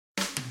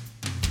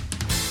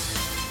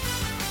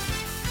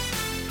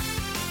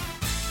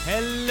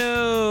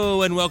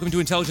Hello, and welcome to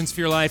Intelligence for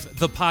Your Life,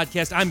 the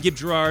podcast. I'm Gib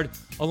Gerard,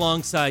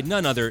 alongside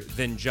none other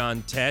than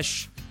John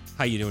Tesh.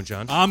 How you doing,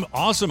 John? I'm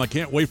awesome. I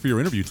can't wait for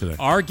your interview today.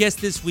 Our guest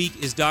this week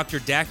is Dr.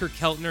 Dacher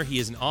Keltner. He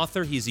is an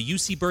author. He is a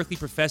UC Berkeley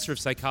professor of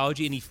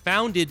psychology, and he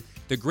founded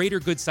the Greater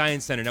Good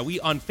Science Center. Now,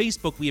 on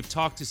Facebook, we have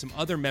talked to some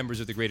other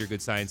members of the Greater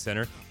Good Science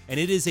Center, and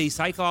it is a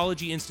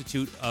psychology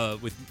institute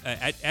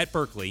at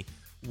Berkeley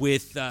where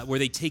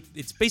they take,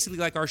 it's basically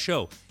like our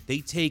show. They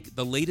take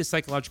the latest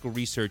psychological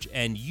research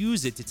and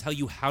use it to tell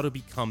you how to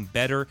become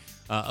better.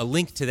 A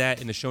link to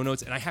that in the show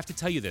notes. And I have to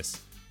tell you this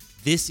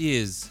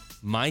is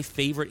my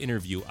favorite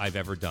interview I've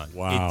ever done.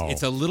 Wow.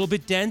 It's a little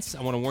bit dense.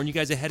 I want to warn you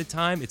guys ahead of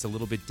time. It's a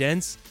little bit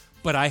dense,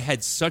 but I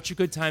had such a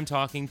good time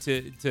talking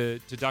to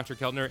Dr.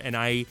 Keltner, and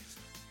I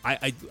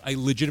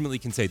legitimately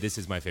can say this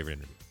is my favorite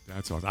interview.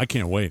 That's awesome. I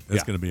can't wait.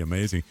 That's going to be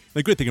amazing.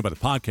 The good thing about the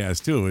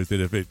podcast too is that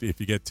if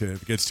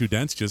it gets too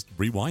dense, just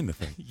rewind the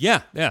thing.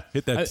 Yeah.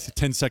 Hit that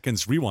 10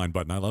 seconds rewind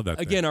button. I love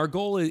that. Again, our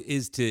goal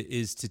is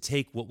to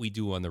take what we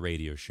do on the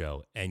radio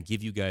show and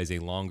give you guys a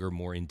longer,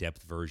 more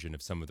in-depth version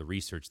of some of the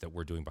research that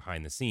we're doing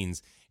behind the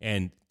scenes.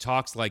 And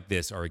talks like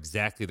this are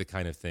exactly the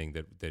kind of thing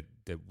that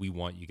we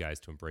want you guys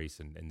to embrace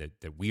and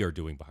that we are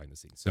doing behind the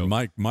scenes. So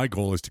and my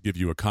goal is to give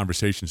you a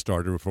conversation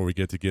starter before we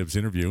get to Gib's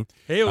interview.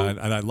 Hey, and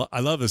I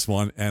love this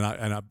one.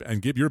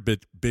 And Gib, you're a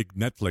big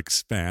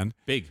Netflix fan.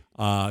 Big.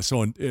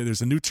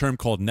 There's a new term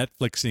called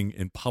Netflixing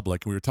in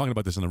public. We were talking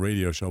about this on the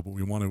radio show, but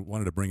we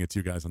wanted to bring it to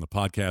you guys on the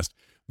podcast.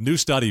 New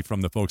study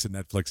from the folks at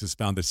Netflix has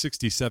found that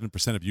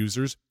 67% of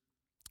users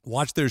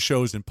watch their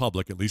shows in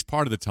public at least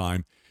part of the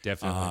time.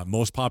 Definitely.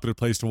 Most popular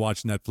place to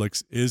watch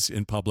Netflix is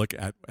in public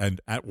and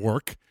at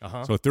work.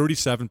 Uh-huh. So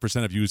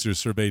 37% of users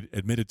surveyed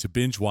admitted to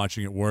binge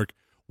watching at work.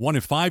 1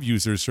 in 5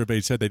 users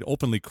surveyed said they'd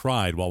openly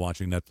cried while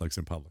watching Netflix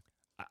in public.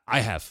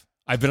 I have.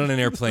 I've been on an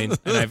airplane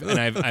and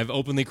I've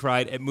openly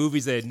cried at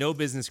movies I had no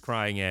business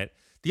crying at.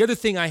 The other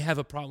thing I have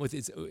a problem with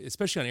is,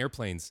 especially on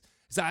airplanes,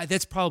 is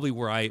that's probably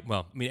where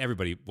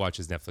everybody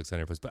watches Netflix on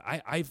airplanes, but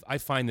I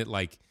find that,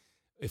 like,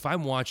 if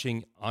I'm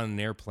watching on an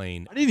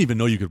airplane, I didn't even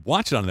know you could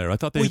watch it on there. I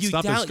thought they had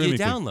stopped the streaming. You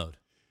download.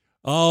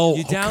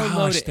 You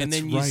download it, and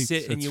then you right.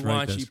 sit and you That's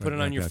watch. right. You put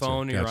it on your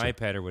phone or your Gotcha.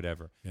 iPad or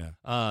whatever.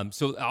 Yeah.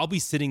 So I'll be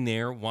sitting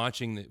there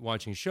watching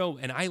a show,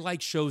 and I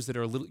like shows that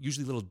are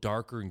usually a little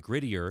darker and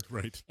grittier.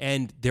 Right.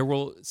 And there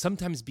will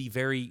sometimes be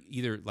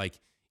either like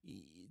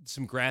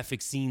some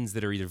graphic scenes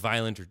that are either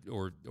violent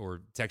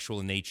or sexual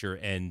in nature,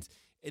 and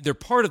they're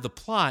part of the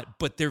plot,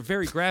 but they're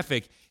very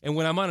graphic. And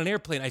when I'm on an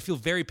airplane, I feel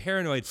very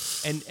paranoid,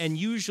 and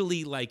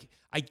usually, like,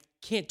 I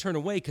can't turn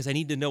away because I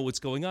need to know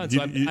what's going on.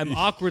 So I'm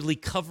awkwardly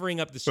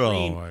covering up the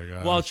screen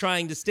while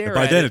trying to stare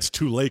at it. By then it's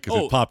too late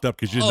because it popped up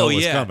because you know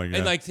what's coming.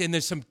 Yeah. And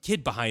there's some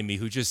kid behind me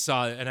who just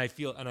saw it, and I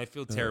feel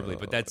terribly.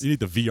 But that's, you need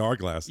the VR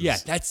glasses. Yeah,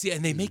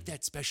 and they make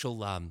that special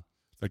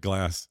the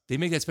glass. They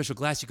make that special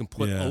glass you can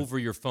put over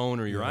your phone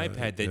or your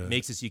iPad that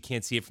makes it so you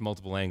can't see it from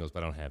multiple angles,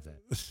 but I don't have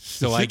that.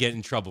 So I get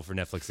in trouble for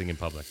Netflixing in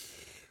public.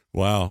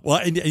 Wow. Well,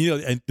 and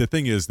and the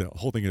thing is, the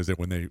whole thing is that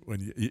when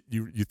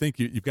you think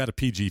you've got a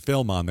PG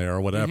film on there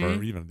or whatever,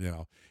 Mm-hmm.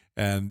 even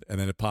and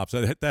then it pops.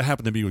 That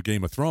happened to me with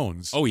Game of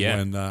Thrones. Oh yeah.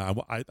 When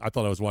I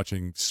thought I was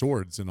watching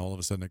Swords, and all of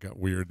a sudden it got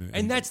weird.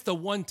 And that's the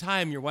one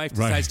time your wife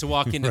decides to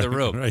walk into the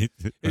room. Right.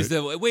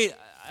 Wait,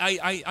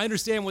 I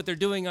understand what they're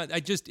doing.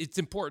 It's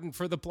important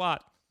for the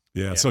plot.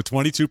 Yeah. So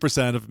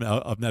 22%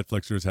 of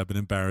Netflixers have been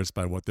embarrassed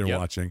by what they're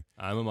watching.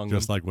 I'm among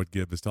just them. like what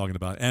Gib is talking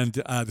about. And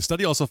the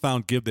study also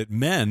found, Gib, that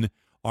men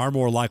are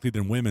more likely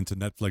than women to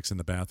Netflix in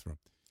the bathroom.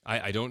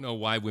 I don't know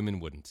why women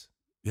wouldn't.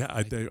 Yeah,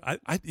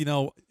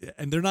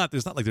 and they're not.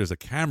 There's not like there's a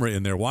camera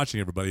in there watching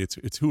everybody.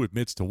 It's who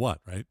admits to what,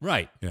 right?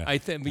 Right. Yeah. I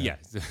think. Yeah.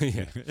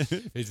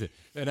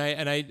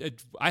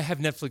 I have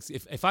Netflix.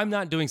 If I'm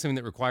not doing something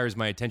that requires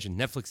my attention,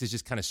 Netflix is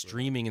just kind of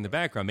streaming in the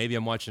background. Maybe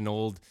I'm watching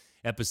old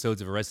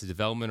episodes of Arrested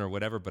Development or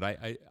whatever. But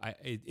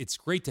it's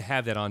great to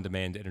have that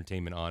on-demand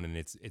entertainment on, and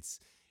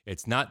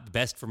it's not the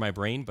best for my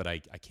brain, but I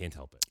can't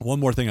help it. One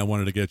more thing I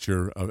wanted to get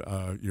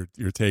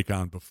your take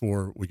on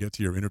before we get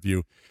to your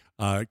interview.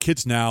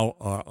 Kids now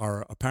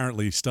are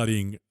apparently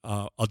studying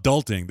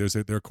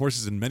adulting. There are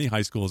courses in many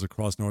high schools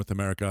across North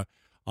America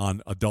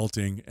on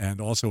adulting, and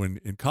also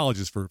in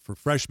colleges for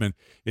freshmen.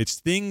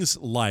 It's things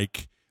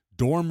like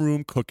dorm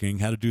room cooking,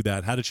 how to do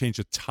that, how to change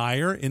a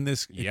tire in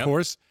this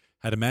course,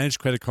 how to manage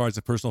credit cards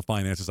and personal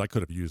finances. I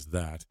could have used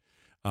that.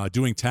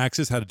 Doing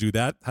taxes, how to do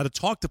that, how to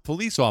talk to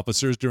police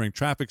officers during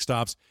traffic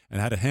stops,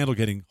 and how to handle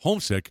getting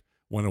homesick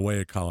when away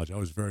at college. I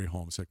was very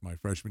homesick my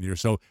freshman year.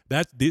 So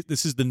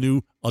this is the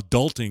new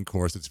adulting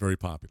course that's very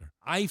popular.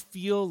 I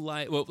feel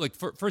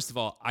first of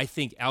all, I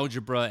think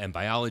algebra and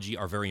biology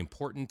are very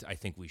important. I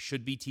think we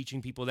should be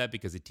teaching people that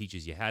because it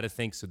teaches you how to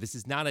think. So this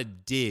is not a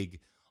dig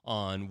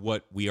on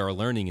what we are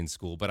learning in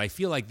school, but I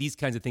feel like these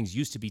kinds of things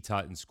used to be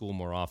taught in school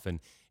more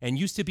often and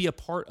used to be a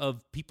part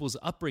of people's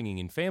upbringing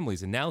and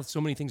families. And now so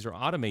many things are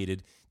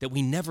automated that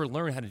we never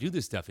learn how to do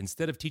this stuff.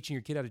 Instead of teaching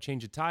your kid how to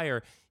change a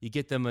tire, you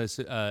get them an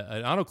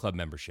auto club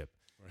membership.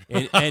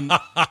 And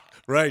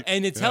right.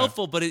 And it's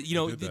helpful, but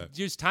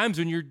there's times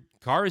when you're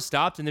car is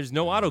stopped and there's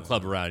no auto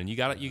club around, and you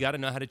got to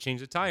know how to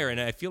change the tire. And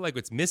I feel like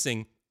what's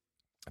missing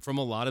from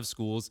a lot of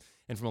schools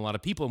and from a lot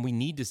of people, and we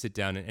need to sit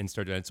down and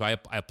start doing it. So I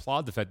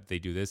applaud the fact that they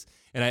do this.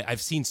 And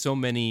I've seen so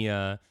many.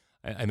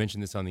 I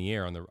mentioned this on the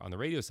air on the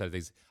radio side of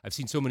things. I've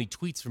seen so many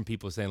tweets from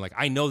people saying, like,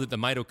 I know that the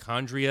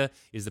mitochondria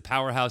is the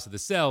powerhouse of the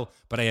cell,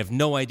 but I have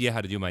no idea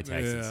how to do my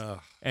taxes.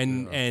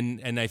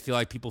 And I feel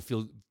like people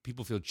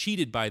feel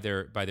cheated by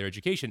their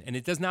education. And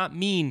it does not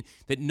mean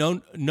that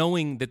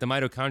knowing that the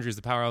mitochondria is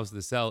the powerhouse of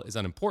the cell is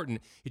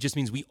unimportant. It just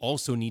means we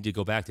also need to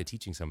go back to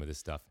teaching some of this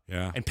stuff.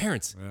 Yeah. And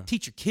parents,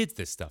 teach your kids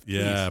this stuff. Please.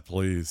 Yeah,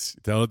 please.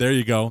 So there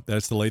you go.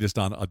 That's the latest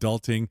on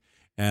adulting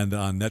and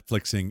on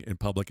Netflixing in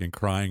public and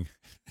crying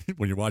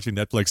when you're watching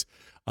Netflix.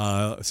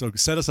 So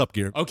set us up,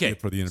 Gear,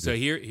 for the interview. So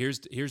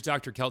here's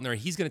Dr. Keltner.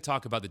 He's going to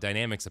talk about the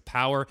dynamics of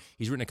power.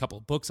 He's written a couple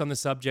of books on the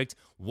subject,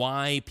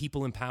 why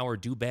people in power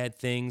do bad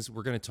things.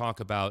 We're going to talk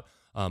about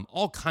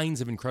all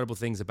kinds of incredible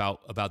things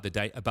about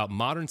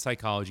modern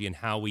psychology and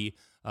how we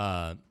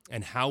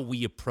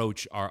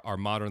approach our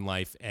modern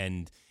life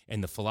and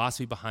the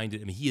philosophy behind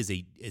it. I mean, he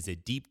is a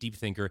deep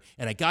thinker,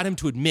 and I got him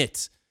to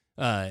admit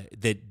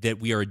that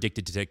we are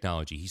addicted to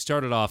technology. He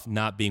started off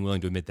not being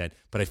willing to admit that,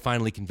 but I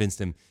finally convinced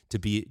him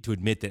to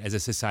admit that as a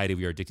society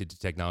we are addicted to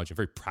technology. I'm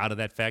very proud of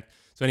that fact.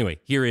 So anyway,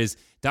 here is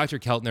Dr.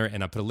 Keltner,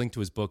 and I'll put a link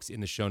to his books in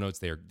the show notes.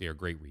 They are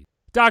great reads.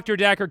 Dr.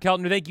 Dacher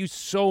Keltner, thank you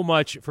so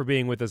much for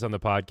being with us on the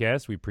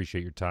podcast. We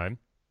appreciate your time.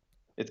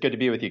 It's good to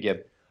be with you,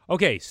 Gib.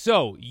 Okay,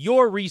 so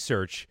your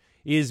research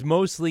is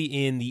mostly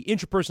in the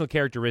interpersonal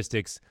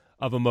characteristics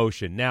of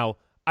emotion. Now,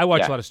 I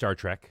watch a lot of Star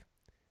Trek.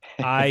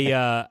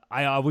 I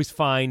always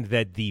find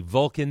that the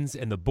Vulcans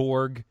and the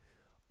Borg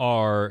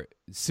are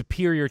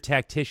superior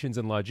tacticians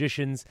and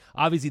logicians.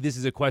 Obviously, this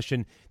is a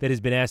question that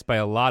has been asked by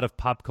a lot of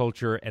pop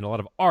culture, and a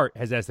lot of art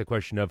has asked the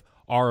question of,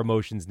 are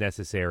emotions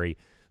necessary?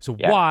 So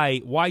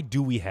why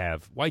do we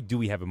have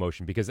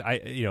emotion? Because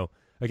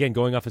again,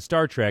 going off of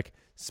Star Trek,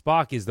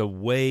 Spock is the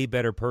way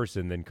better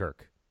person than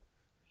Kirk.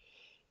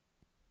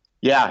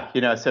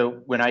 Yeah,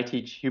 so when I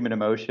teach human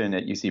emotion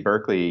at UC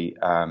Berkeley,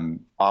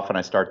 often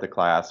I start the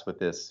class with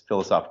this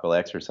philosophical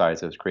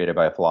exercise that was created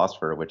by a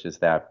philosopher, which is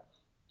that,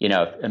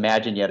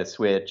 imagine you had a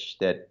switch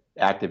that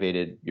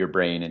activated your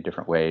brain in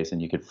different ways,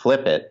 and you could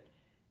flip it,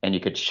 and you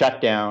could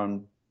shut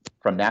down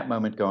from that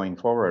moment going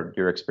forward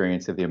your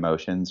experience of the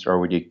emotions, or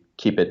would you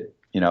keep it,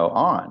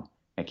 on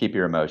and keep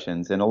your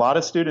emotions? And a lot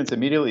of students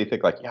immediately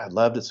think like, I'd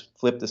love to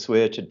flip the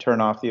switch and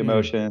turn off the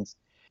emotions.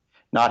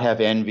 Not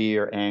have envy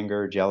or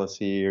anger,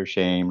 jealousy or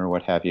shame or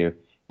what have you.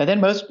 And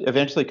then most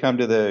eventually come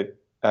to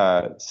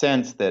the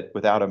sense that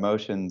without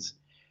emotions,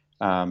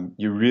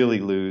 you really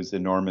lose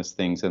enormous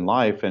things in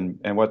life. And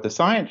what the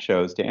science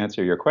shows, to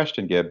answer your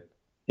question, Gib,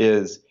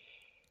 is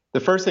the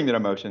first thing that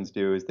emotions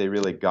do is they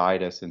really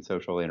guide us in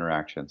social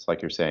interactions,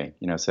 like you're saying.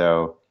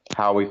 So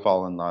how we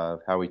fall in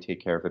love, how we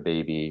take care of a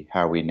baby,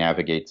 how we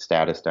navigate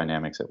status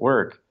dynamics at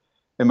work.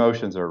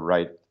 Emotions are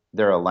right.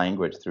 They're a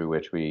language through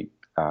which we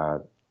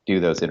do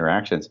those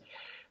interactions.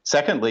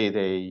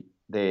 Secondly,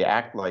 they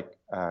act like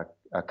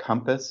a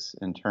compass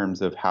in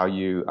terms of how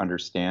you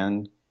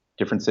understand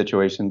different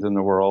situations in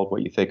the world,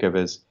 what you think of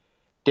as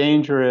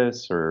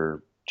dangerous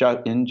or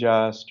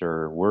unjust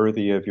or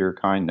worthy of your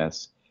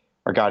kindness,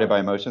 are guided by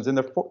emotions. And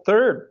the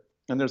third,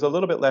 and there's a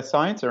little bit less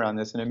science around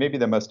this, and it may be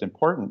the most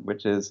important,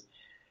 which is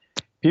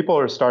people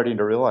are starting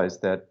to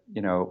realize that,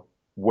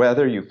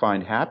 whether you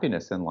find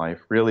happiness in life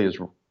really is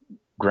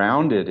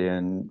grounded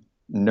in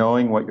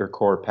knowing what your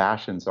core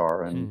passions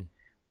are and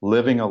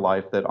living a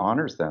life that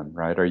honors them,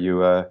 right? Are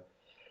you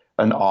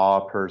an awe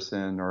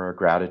person or a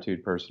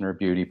gratitude person or a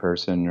beauty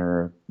person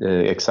or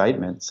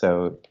excitement?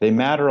 So they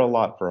matter a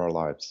lot for our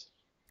lives.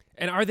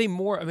 And are they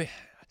more,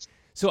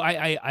 so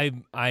I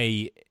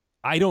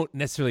don't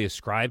necessarily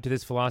ascribe to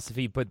this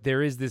philosophy, but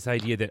there is this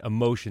idea that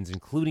emotions,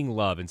 including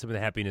love and some of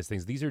the happiness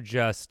things, these are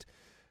just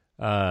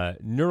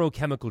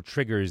neurochemical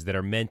triggers that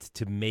are meant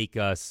to make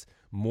us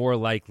more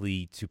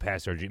likely to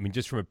pass our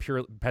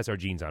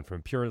genes on from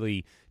a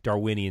purely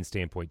Darwinian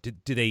standpoint.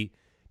 Do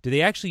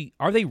they actually,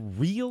 are they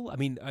real? I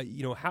mean,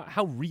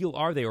 how real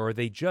are they, or are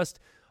they just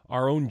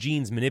our own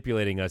genes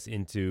manipulating us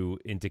into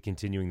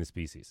continuing the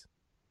species?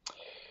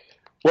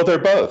 Well, they're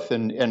both,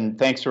 and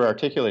thanks for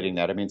articulating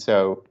that. I mean,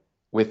 so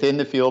within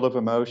the field of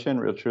emotion,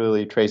 it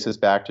truly traces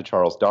back to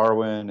Charles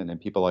Darwin, and then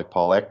people like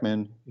Paul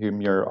Ekman,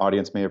 whom your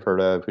audience may have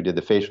heard of, who did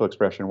the facial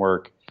expression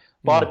work.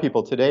 A lot of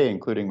people today,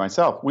 including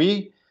myself,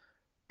 we,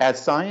 as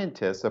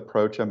scientists,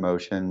 approach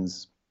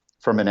emotions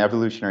from an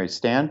evolutionary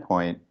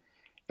standpoint.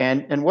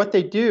 And what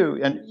they do,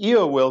 and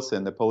E.O.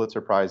 Wilson, the Pulitzer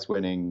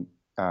Prize-winning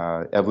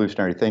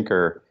evolutionary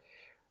thinker,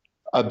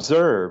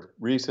 observed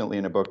recently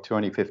in a book,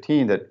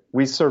 2015, that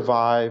we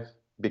survive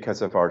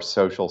because of our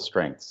social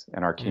strengths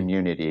and our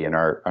community and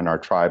our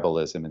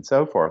tribalism and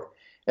so forth.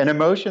 And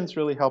emotions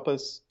really help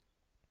us,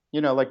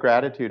 like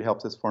gratitude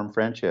helps us form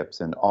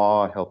friendships, and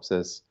awe helps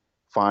us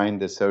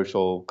find the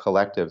social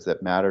collectives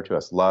that matter to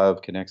us.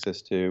 Love connects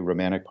us to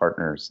romantic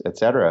partners,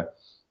 etc.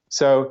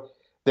 So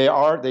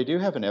they do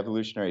have an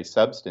evolutionary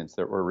substance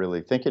that we're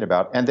really thinking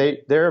about, and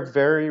they're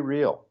very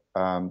real.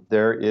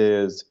 There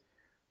is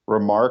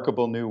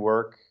remarkable new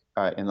work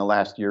in the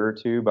last year or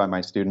two by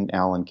my student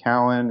Alan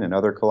Cowan and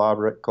other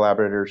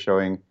collaborators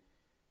showing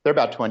there are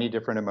about 20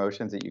 different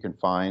emotions that you can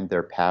find. There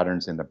are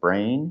patterns in the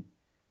brain.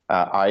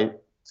 I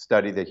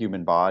study the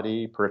human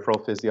body, peripheral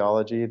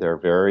physiology. There are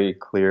very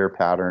clear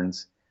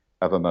patterns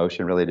of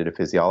emotion related to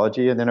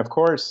physiology. And then, of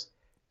course,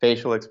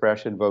 facial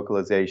expression,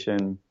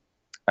 vocalization,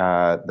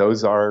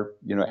 those are,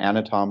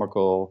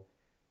 anatomical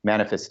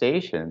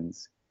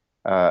manifestations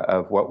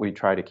of what we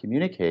try to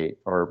communicate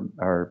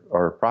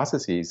or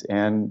processes.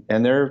 And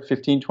there are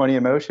 15, 20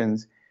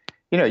 emotions.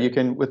 You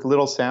can, with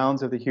little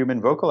sounds of the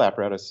human vocal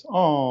apparatus,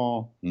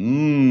 right?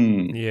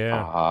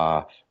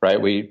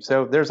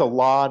 So there's a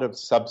lot of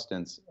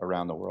substance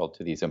around the world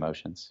to these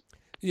emotions.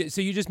 Yeah,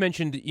 so you just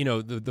mentioned,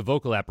 the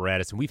vocal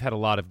apparatus, and we've had a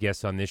lot of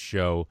guests on this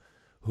show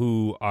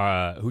who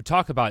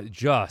talk about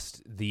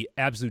just the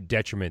absolute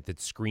detriment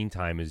that screen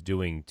time is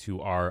doing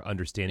to our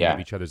understanding of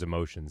each other's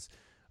emotions.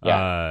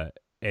 Yeah.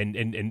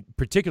 And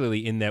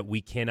particularly in that we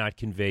cannot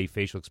convey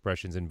facial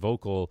expressions and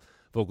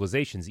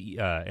vocalizations,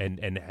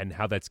 and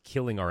how that's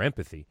killing our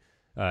empathy.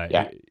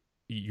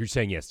 You're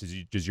saying yes.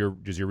 Does your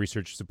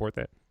research support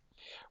that?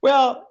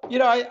 Well,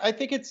 I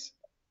think it's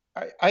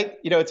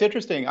it's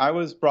interesting. I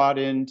was brought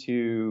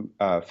into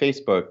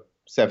Facebook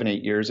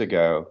 7-8 years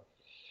ago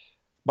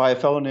by a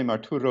fellow named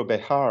Arturo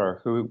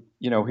Bejar, who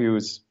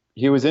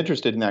he was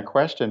interested in that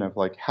question of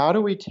like, how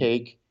do we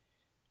take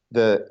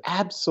the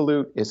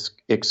absolute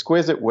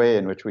exquisite way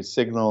in which we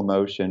signal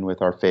emotion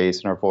with our face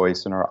and our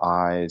voice and our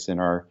eyes and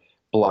our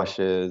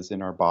blushes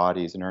and our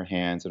bodies and our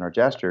hands and our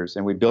gestures,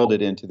 and we build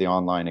it into the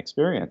online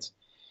experience.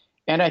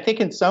 And I think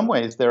in some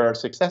ways there are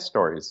success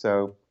stories.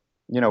 So,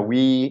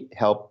 we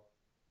help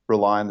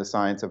rely on the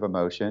science of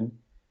emotion,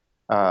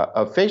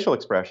 of facial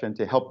expression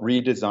to help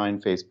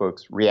redesign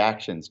Facebook's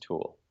reactions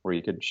tool, where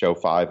you could show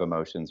 5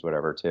 emotions,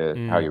 whatever,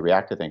 to how you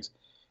react to things.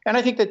 And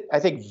I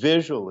think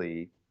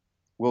visually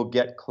we'll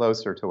get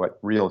closer to what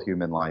real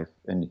human life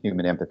and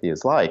human empathy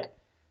is like.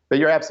 But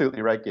you're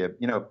absolutely right, Gib.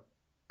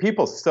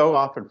 People so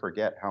often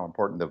forget how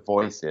important the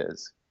voice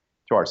is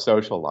to our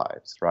social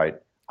lives, right?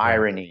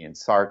 Irony and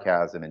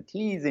sarcasm and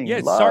teasing. Yeah,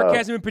 love.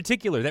 Sarcasm in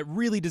particular. That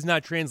really does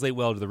not translate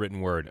well to the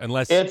written word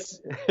unless it's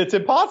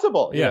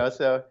impossible.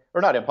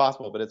 Or not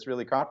impossible, but it's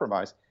really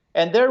compromised.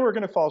 And there we're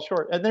going to fall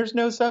short. And there's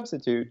no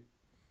substitute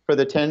for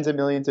the tens of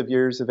millions of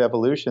years of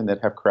evolution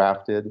that have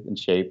crafted and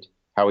shaped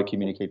how we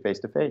communicate face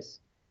to face.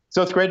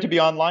 So it's great to be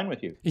online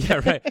with you.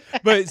 Yeah, right.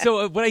 But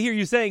so what I hear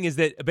you saying is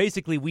that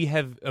basically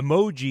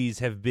emojis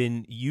have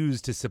been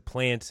used to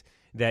supplant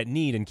that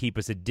need and keep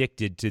us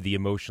addicted to the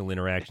emotional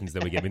interactions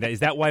that we get.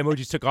 Is that why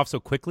emojis took off so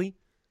quickly?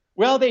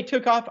 Well, they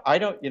took off. I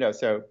don't,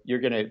 so you're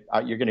gonna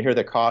hear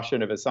the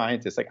caution of a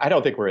scientist. Like, I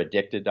don't think we're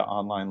addicted to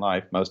online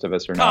life. Most of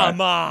us are not. Come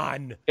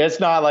on.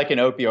 It's not like an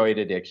opioid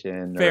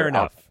addiction. Fair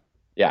enough.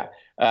 Yeah.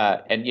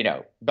 And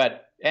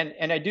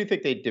I do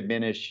think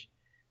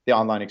the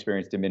online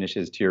experience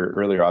diminishes, to your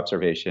earlier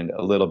observation,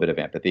 a little bit of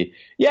empathy.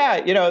 Yeah,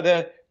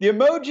 the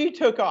emoji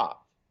took off.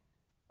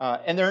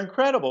 And they're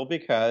incredible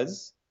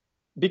because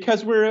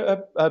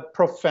we're a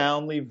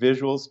profoundly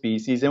visual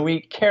species and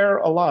we care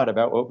a lot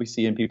about what we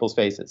see in people's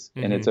faces.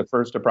 Mm-hmm. And it's a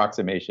first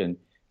approximation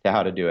to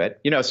how to do it.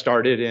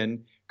 Started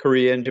in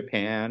Korea and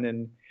Japan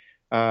and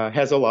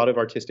has a lot of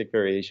artistic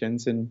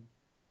variations. And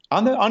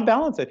on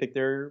balance, I think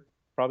they're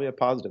probably a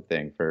positive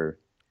thing for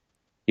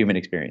human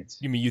experience.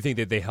 You mean you think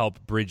that they help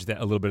bridge that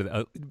a little bit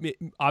of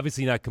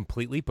obviously not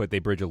completely, but they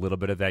bridge a little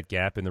bit of that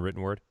gap in the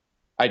written word?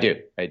 I do.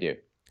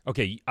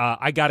 Okay,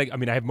 I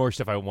have more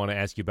stuff I want to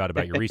ask you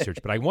about your research,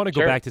 but I want to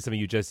go back to something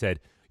you just said.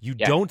 You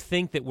don't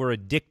think that we're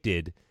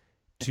addicted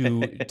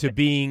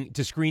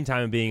to screen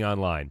time and being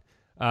online.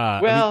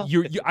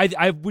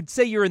 I would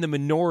say you're in the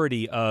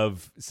minority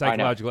of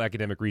psychological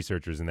academic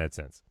researchers in that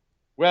sense.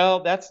 Well,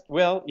 this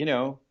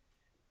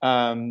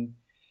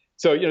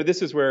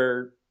is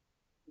where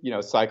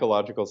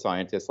psychological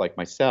scientists like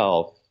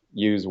myself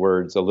use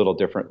words a little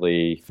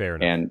differently. Fair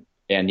enough.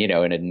 And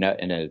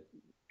in a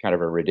kind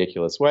of a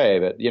ridiculous way,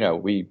 but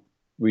we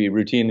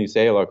routinely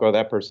say, like, oh,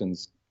 that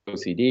person's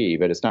OCD,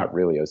 but it's not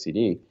really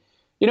OCD.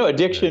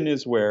 Addiction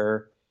is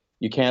where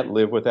you can't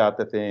live without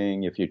the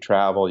thing. If you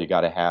travel, you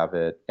got to have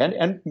it.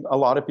 And a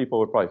lot of people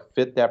would probably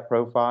fit that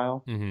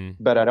profile,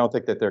 but I don't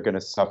think that they're going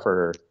to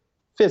suffer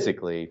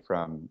physically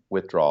from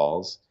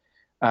withdrawals.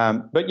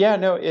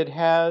 It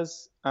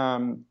has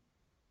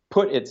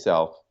put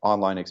itself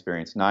online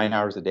experience 9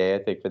 hours a day, I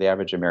think, for the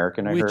average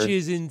American. Which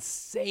is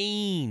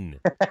insane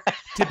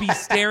to be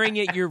staring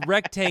at your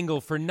rectangle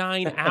for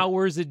 9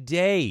 hours a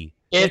day.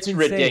 It's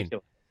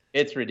ridiculous.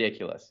 It's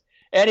ridiculous.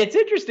 And it's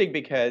interesting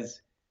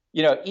because,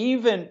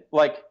 even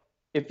like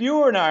if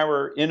you and I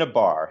were in a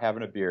bar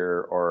having a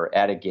beer or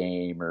at a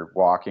game or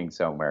walking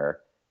somewhere,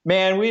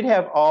 man, we'd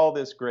have all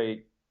this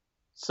great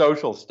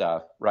social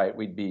stuff, right?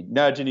 We'd be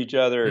nudging each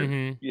other,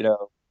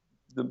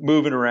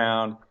 moving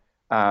around.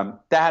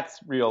 That's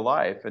real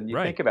life. And you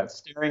think about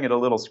staring at a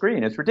little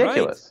screen, it's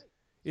ridiculous.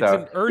 It's So,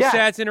 an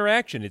ersatz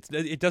interaction.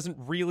 It doesn't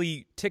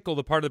really tickle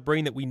the part of the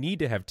brain that we need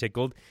to have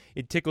tickled.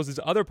 It tickles this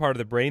other part of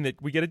the brain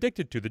that we get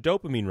addicted to, the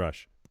dopamine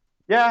rush.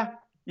 Yeah,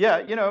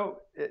 yeah.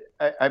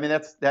 I mean,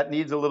 that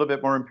needs a little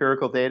bit more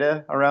empirical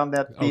data around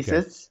that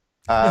thesis.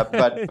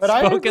 But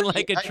I Spoken agree.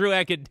 like a true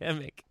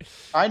academic.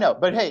 I know,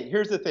 but hey,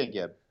 here's the thing,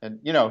 Gib. And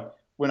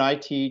when I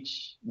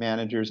teach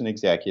managers and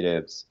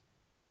executives,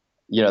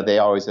 they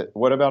always say,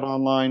 what about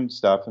online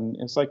stuff? And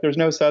it's like, there's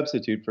no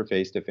substitute for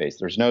face-to-face.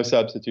 There's no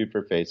substitute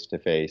for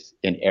face-to-face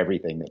in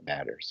everything that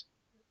matters.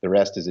 The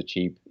rest is a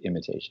cheap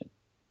imitation.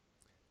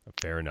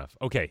 Fair enough.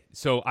 Okay,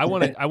 so I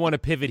want to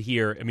pivot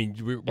here. I mean,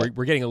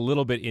 we're getting a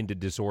little bit into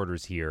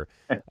disorders here,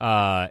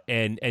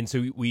 and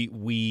so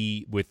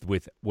we with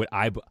what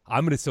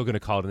I'm still going to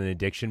call it an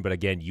addiction, but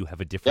again, you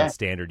have a different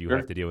standard you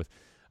have to deal with.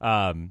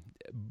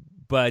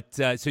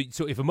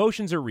 So if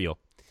emotions are real,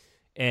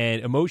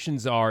 and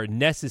emotions are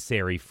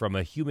necessary from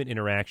a human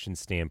interaction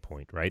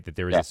standpoint, right? That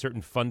there is a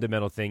certain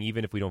fundamental thing,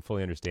 even if we don't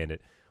fully understand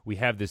it, we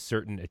have this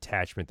certain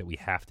attachment that we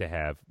have to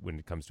have when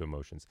it comes to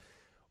emotions.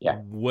 Yeah.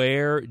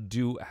 Where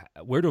do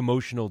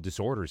emotional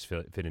disorders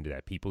fit into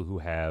that? People who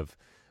have,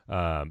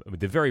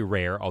 they're very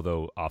rare,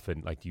 although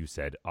often, like you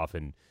said,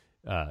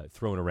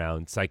 thrown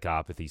around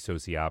psychopathy,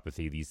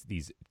 sociopathy,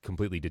 these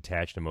completely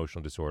detached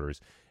emotional disorders,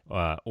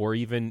 or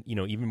even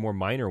more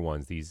minor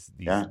ones, these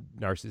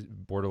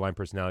borderline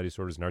personality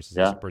disorders,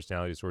 narcissistic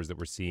personality disorders that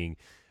we're seeing,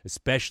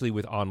 especially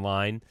with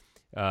online,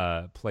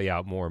 play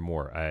out more and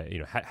more.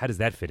 How does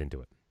that fit into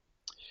it?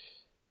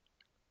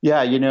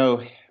 Yeah,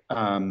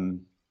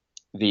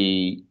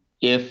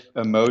 if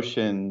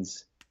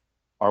emotions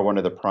are one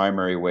of the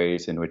primary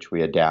ways in which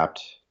we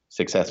adapt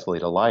successfully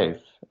to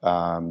life,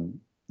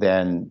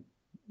 then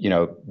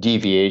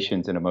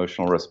deviations in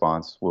emotional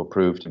response will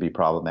prove to be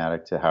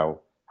problematic to how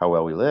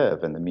well we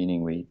live and the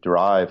meaning we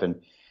derive. And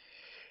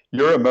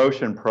your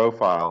emotion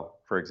profile,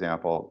 for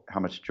example, how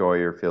much joy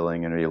you're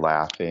feeling, and are you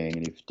laughing,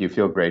 and do you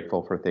feel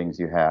grateful for things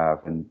you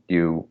have, and do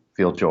you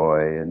feel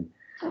joy and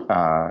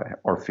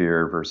or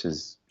fear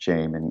versus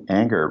shame and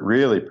anger,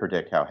 really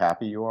predict how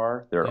happy you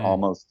are. They're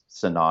almost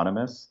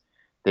synonymous.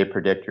 They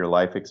predict your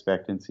life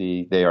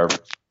expectancy. They are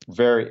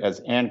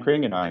as Anne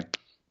Kring and I,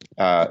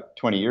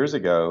 20 years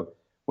ago,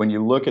 when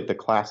you look at the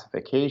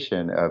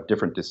classification of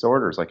different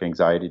disorders like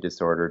anxiety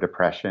disorder,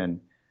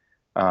 depression,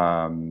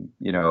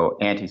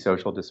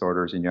 antisocial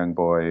disorders in young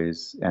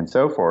boys, and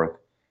so forth,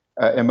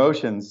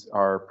 emotions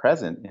are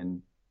present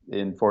in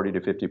 40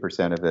 to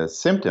 50% of the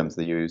symptoms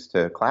they use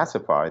to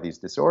classify these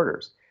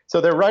disorders.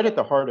 So they're right at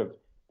the heart of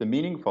the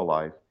meaningful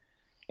life.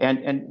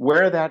 And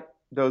where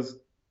those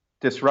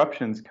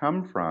disruptions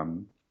come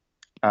from,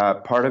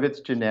 part of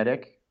it's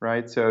genetic,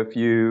 right? So if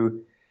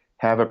you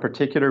have a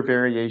particular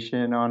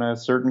variation on a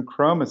certain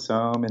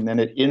chromosome, and then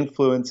it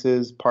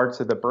influences parts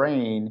of the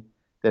brain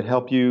that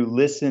help you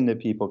listen to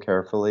people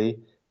carefully,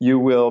 you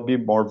will be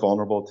more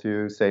vulnerable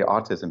to, say,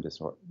 autism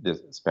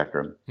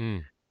spectrum.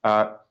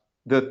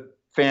 The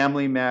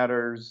family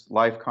matters,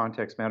 life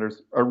context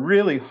matters, a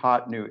really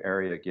hot new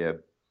area,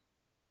 Gib.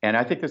 And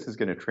I think this is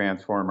going to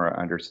transform our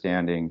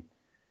understanding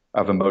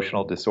of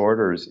emotional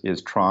disorders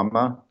is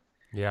trauma.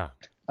 Yeah.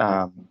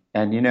 And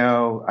I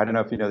don't know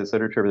if you know this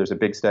literature, but there's a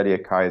big study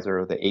at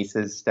Kaiser, the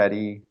ACEs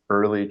study,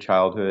 early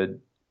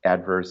childhood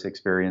adverse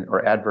experience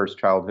or adverse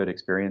childhood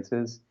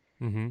experiences.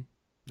 Mm-hmm.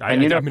 I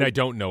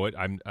don't know it.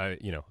 I'm a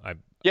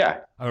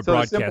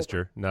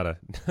broadcaster, not a.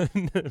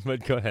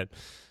 But go ahead.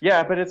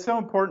 Yeah, but it's so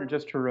important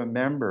just to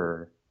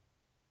remember,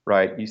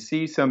 right? You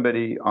see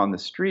somebody on the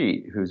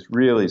street who's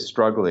really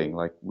struggling.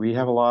 Like we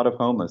have a lot of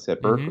homeless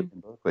at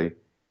Berkeley,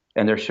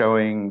 and they're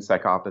showing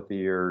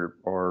psychopathy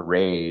or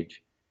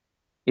rage.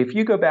 If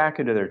you go back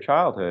into their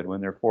childhood when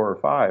they're 4 or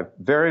 5,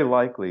 very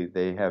likely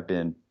they have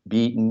been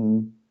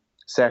beaten,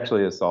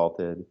 sexually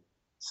assaulted,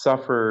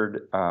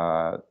 suffered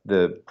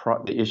the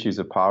issues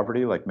of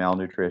poverty like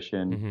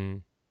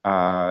malnutrition,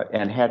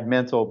 and had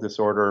mental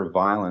disorder or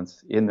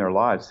violence in their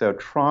lives. So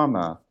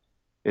trauma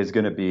is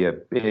going to be a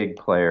big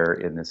player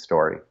in this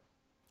story.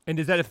 And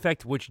does that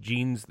affect which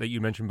genes that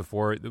you mentioned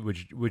before?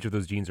 Which of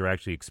those genes are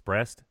actually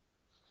expressed?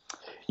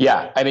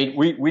 Yeah, I mean,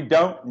 we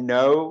don't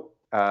know.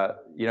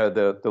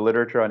 The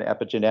literature on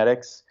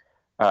epigenetics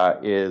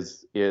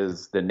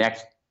is the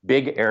next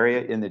big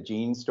area in the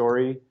gene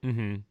story.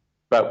 Mm-hmm.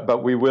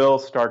 But we will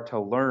start to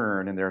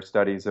learn, and there are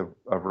studies of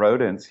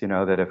rodents,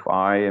 that if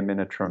I am in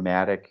a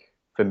traumatic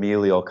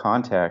familial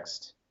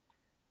context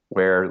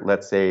where,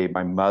 let's say,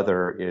 my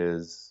mother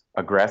is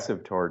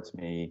aggressive towards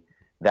me,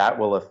 that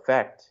will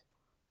affect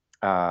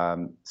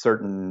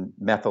certain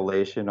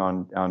methylation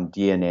on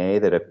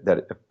DNA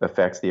that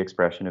affects the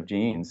expression of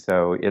genes.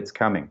 So it's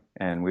coming,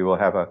 and we will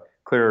have a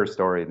clearer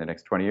story in the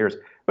next 20 years.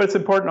 But it's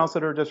important also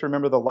to just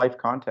remember the life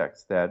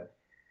context, that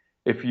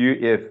if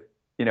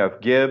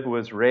Gib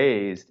was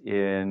raised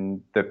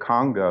in the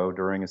Congo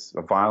during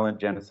a violent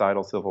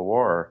genocidal civil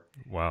war,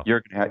 wow,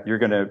 your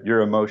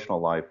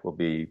emotional life will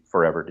be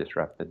forever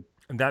disrupted.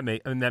 And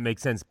that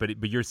makes sense.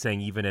 But you're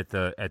saying even at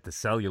the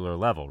cellular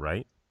level,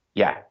 right?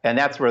 Yeah, and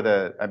that's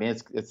where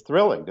it's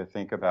thrilling to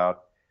think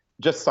about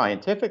just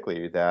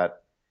scientifically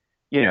that,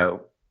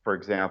 for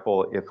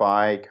example, if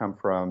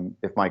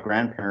my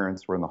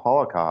grandparents were in the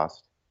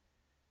Holocaust,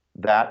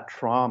 that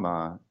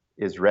trauma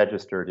is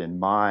registered in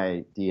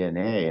my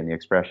DNA and the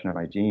expression of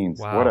my genes.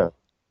 Wow.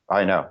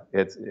 I know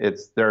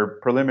they're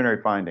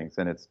preliminary findings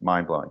and it's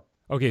mind blowing.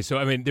 Okay, so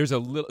I mean, there's a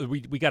little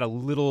we got a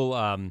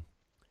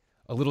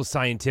little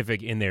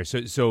scientific in there. So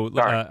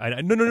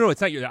no,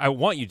 it's not your. I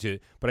want you to,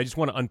 but I just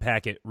want to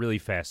unpack it really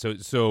fast.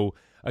 So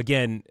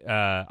again,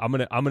 I'm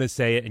gonna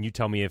say it, and you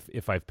tell me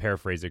if I've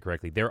paraphrased it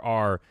correctly. There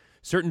are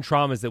certain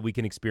traumas that we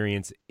can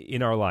experience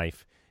in our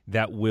life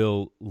that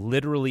will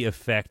literally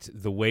affect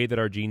the way that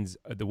our genes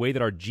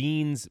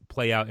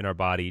play out in our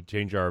body,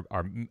 change our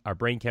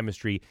brain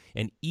chemistry,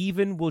 and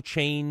even will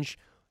change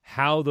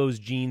how those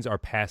genes are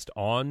passed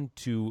on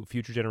to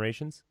future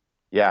generations?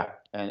 Yeah,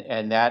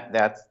 and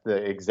that's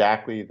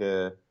exactly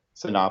the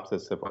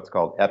synopsis of what's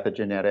called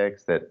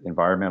epigenetics, that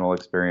environmental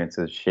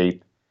experiences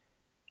shape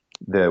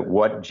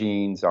what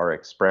genes are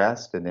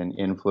expressed and then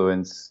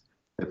influence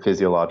the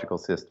physiological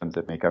systems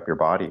that make up your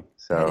body.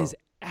 So that is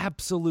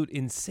absolute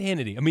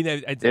insanity. I mean,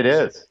 it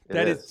is.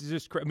 That is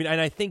just. I mean, and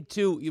I think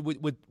too,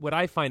 what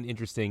I find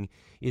interesting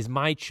is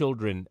my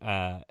children.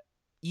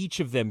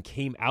 Each of them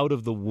came out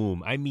of the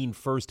womb. I mean,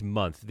 first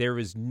month. There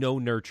is no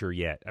nurture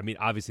yet. I mean,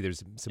 obviously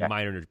there's some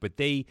minor nurture, but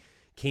they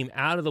came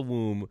out of the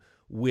womb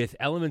with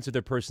elements of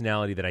their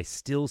personality that I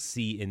still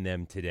see in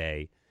them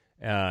today.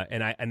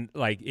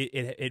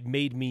 It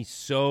made me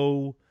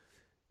so.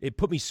 It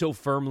put me so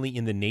firmly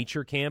in the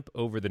nature camp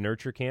over the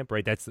nurture camp,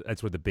 right? That's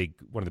what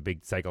one of the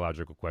big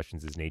psychological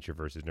questions is nature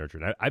versus nurture.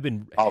 And I've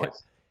been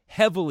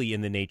heavily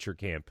in the nature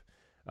camp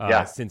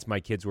since my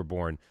kids were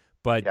born.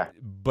 But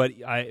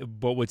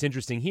what's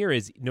interesting here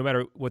is no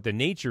matter what the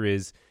nature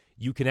is,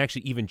 you can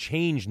actually even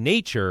change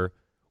nature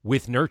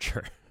with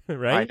nurture,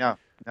 right? I know.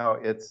 No,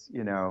 it's,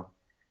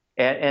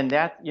 and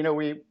that,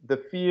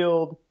 the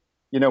field,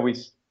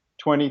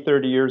 20,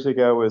 30 years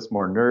ago was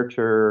more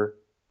nurture,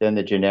 then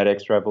the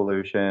genetics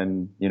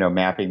revolution,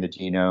 mapping the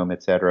genome,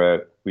 et cetera.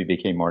 We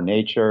became more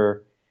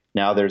nature.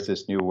 Now there's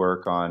this new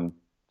work on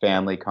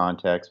family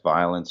context,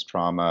 violence,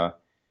 trauma,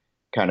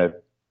 kind of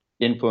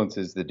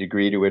influences the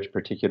degree to which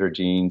particular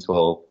genes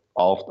will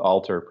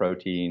alter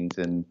proteins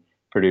and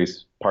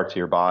produce parts of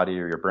your body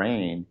or your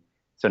brain.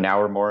 So now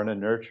we're more in a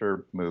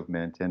nurture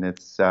movement, and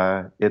it's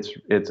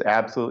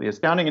absolutely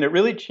astounding, and it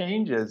really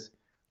changes,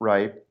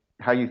 right,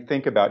 how you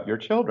think about your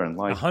children.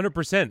 Like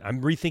 100%. I'm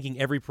rethinking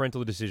every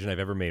parental decision I've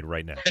ever made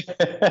right now.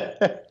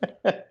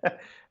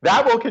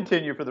 That will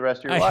continue for the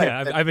rest of your life.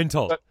 Yeah, I've been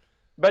told.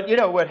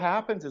 But what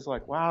happens is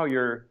like, wow,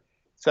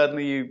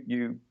 suddenly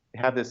you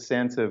have this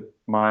sense of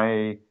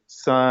my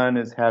son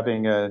is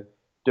having a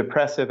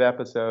depressive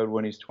episode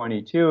when he's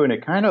 22, and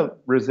it kind of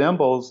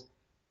resembles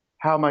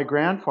how my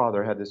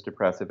grandfather had this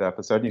depressive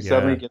episode. And you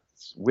suddenly get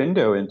this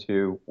window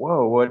into,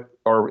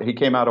 or he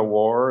came out of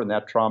war and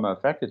that trauma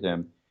affected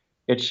him.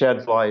 It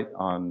sheds light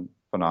on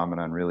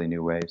phenomena in really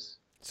new ways.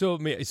 So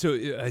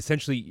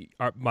essentially,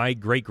 my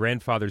great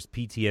grandfather's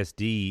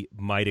PTSD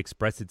might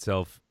express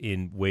itself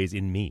in ways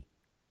in me.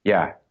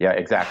 Yeah,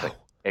 exactly.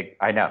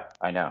 I know.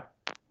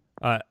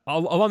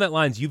 Along that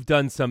lines, you've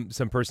done some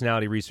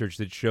personality research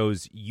that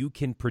shows you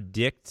can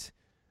predict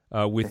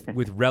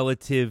with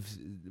relative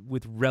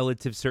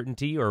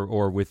certainty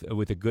or with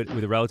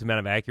a relative amount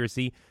of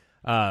accuracy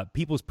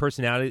people's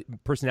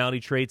personality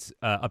traits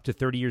up to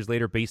 30 years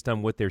later based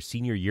on what their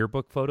senior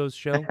yearbook photos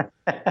show.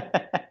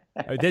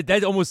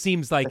 That almost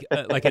seems like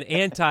an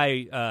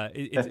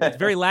it's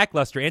very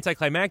lackluster,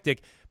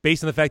 anticlimactic,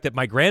 based on the fact that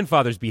my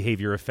grandfather's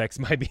behavior affects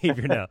my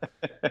behavior now.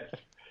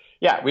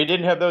 Yeah, we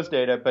didn't have those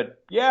data,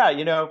 but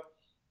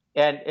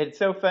and it's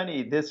so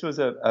funny. This was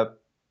a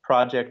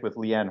project with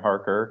Leanne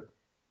Harker,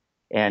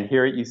 and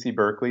here at UC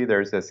Berkeley,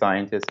 there's a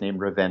scientist named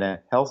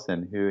Ravenna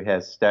Helson who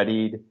has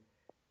studied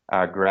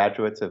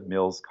graduates of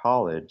Mills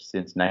College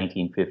since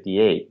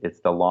 1958. It's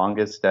the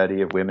longest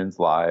study of women's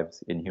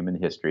lives in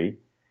human history.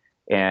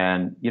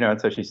 And, and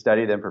so she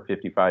studied them for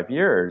 55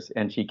 years.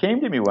 And she came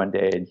to me one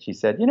day and she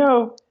said,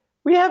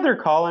 we have their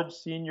college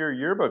senior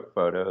yearbook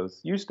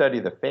photos. You study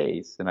the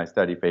face, and I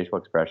study facial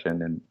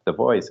expression and the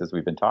voice, as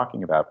we've been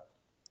talking about.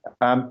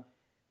 Do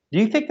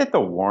you think that the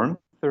warmth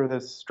or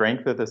the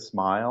strength of the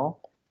smile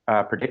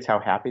predicts how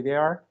happy they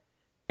are?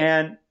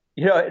 And,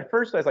 at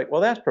first I was like,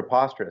 well, that's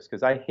preposterous,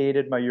 because I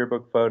hated my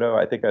yearbook photo.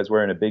 I think I was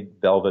wearing a big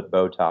velvet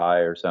bow tie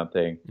or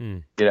something.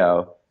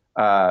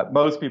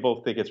 Most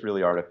people think it's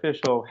really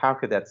artificial. How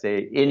could that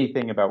say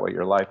anything about what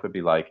your life would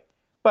be like?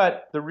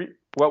 But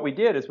what we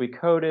did is we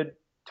coded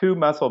two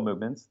muscle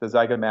movements, the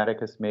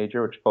zygomaticus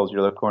major, which pulls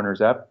your lip corners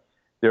up,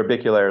 the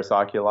orbicularis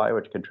oculi,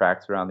 which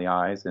contracts around the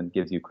eyes and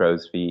gives you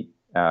crow's feet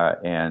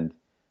and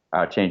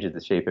changes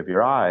the shape of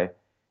your eye.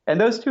 And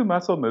those two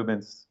muscle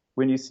movements,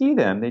 when you see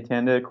them, they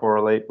tend to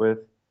correlate with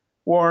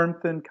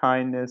warmth and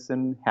kindness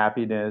and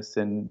happiness.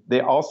 And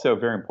they also,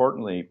 very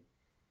importantly,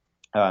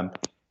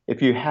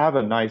 if you have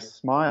a nice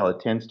smile, it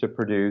tends to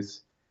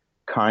produce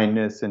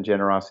kindness and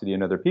generosity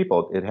in other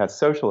people. It has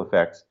social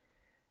effects.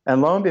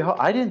 And lo and behold,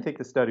 I didn't think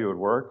the study would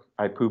work.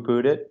 I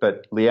poo-pooed it,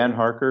 but Leanne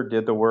Harker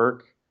did the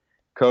work,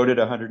 coded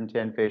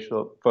 110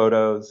 facial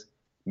photos,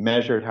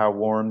 measured how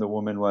warm the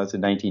woman was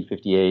in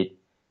 1958,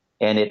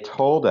 and it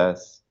told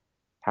us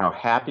how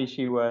happy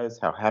she was,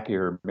 how happy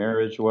her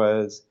marriage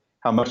was,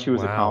 how much she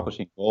was Wow.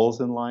 accomplishing goals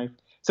in life.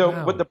 So,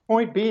 Wow. but the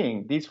point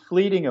being, these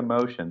fleeting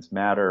emotions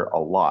matter a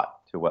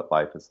lot to what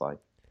life is like.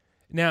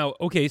 Now,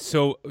 okay,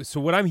 so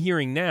what I'm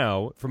hearing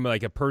now from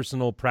like a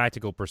personal,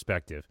 practical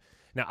perspective.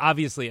 Now,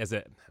 obviously,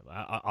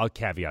 I'll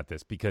caveat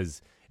this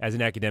because as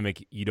an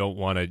academic, you don't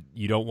want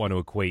to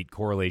equate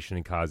correlation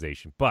and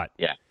causation. But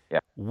Yeah.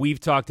 we've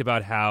talked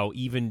about how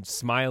even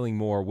smiling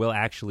more will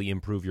actually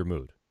improve your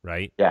mood,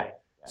 right? Yeah.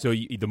 So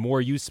the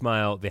more you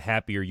smile, the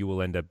happier you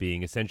will end up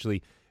being.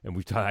 Essentially, and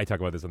I talk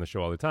about this on the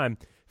show all the time.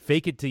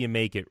 Fake it till you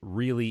make it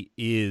really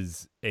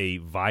is a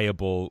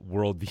viable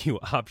worldview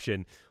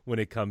option when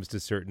it comes to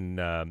certain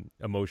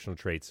emotional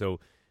traits. So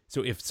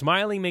if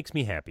smiling makes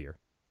me happier,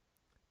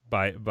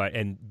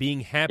 and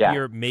being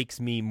happier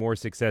makes me more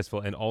successful,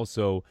 and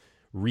also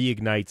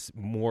reignites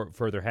more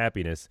further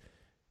happiness.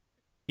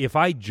 If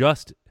I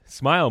just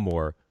smile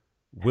more,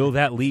 will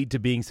that lead to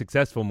being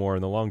successful more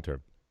in the long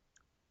term?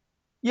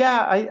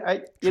 Yeah,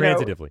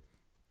 Transitively.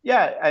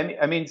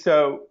 I mean,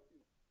 so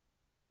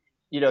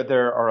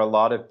there are a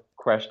lot of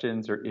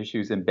questions or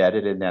issues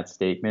embedded in that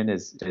statement,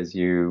 as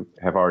you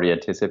have already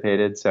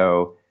anticipated.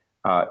 So,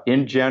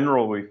 in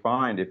general, we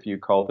find if you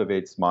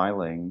cultivate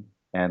smiling,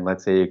 and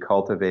let's say you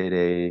cultivate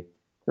a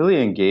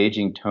really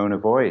engaging tone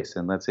of voice,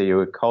 and let's say you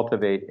would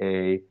cultivate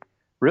a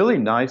really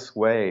nice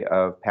way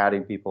of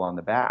patting people on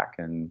the back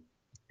and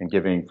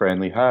giving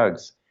friendly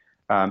hugs,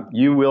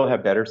 you will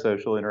have better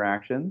social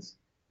interactions.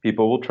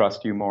 People will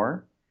trust you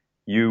more.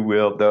 You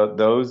will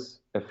those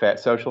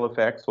social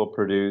effects will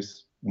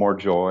produce more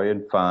joy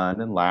and fun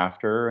and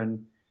laughter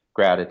and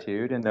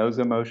gratitude, and those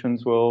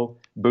emotions will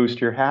boost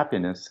your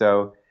happiness.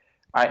 So,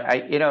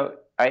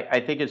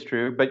 I think it's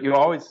true, but you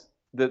always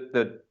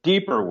the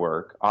deeper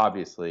work,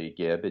 obviously,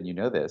 Gib, and you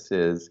know this,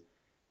 is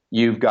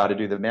you've got to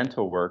do the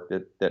mental work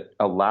that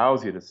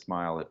allows you to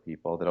smile at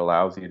people, that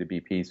allows you to be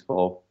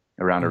peaceful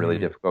around a really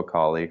difficult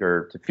colleague,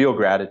 or to feel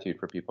gratitude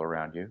for people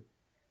around you.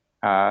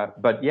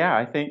 But yeah,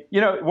 I think,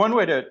 one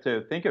way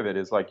to think of it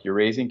is like you're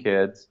raising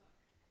kids.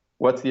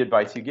 What's the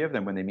advice you give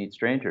them when they meet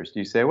strangers? Do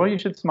you say, well, you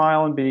should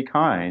smile and be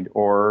kind,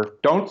 or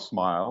don't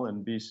smile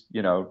and be,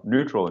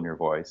 neutral in your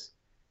voice?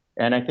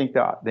 And I think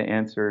the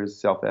answer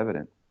is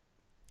self-evident.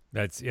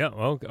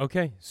 Well,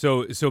 okay.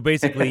 So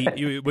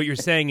basically, what you're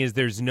saying is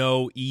there's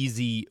no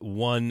easy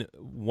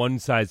one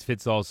size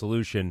fits all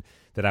solution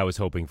that I was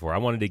hoping for. I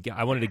wanted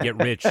to get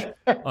rich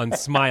on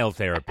smile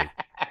therapy,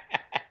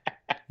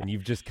 and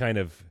you've just kind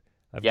of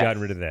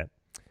gotten rid of that.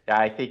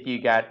 I think you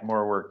got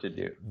more work to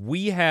do.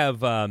 We have,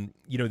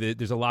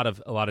 there's a lot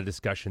of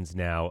discussions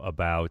now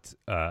about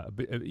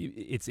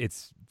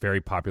it's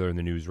very popular in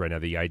the news right now,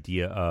 the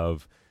idea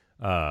of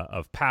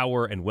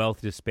power and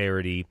wealth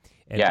disparity,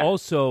 and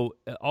also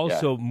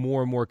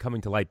more and more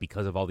coming to light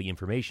because of all the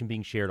information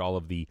being shared, all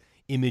of the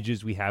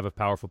images we have of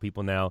powerful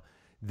people now,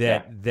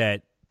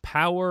 that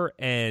power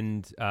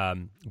and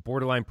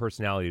borderline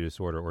personality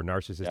disorder or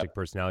narcissistic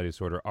personality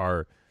disorder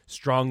are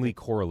strongly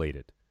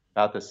correlated.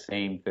 About the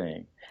same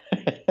thing.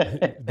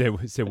 They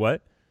say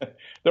what?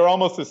 They're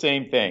almost the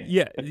same thing.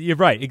 Yeah, you're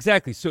right.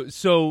 Exactly.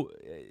 So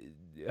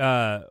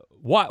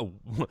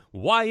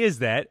why is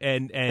that?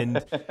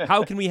 And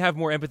how can we have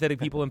more empathetic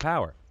people in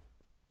power?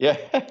 Yeah.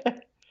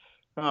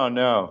 Oh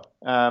no.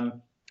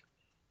 So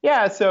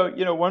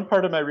one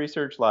part of my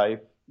research life,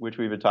 which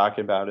we've been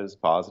talking about, is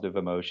positive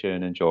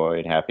emotion and joy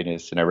and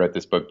happiness, and I wrote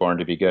this book, Born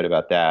to Be Good,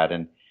 about that.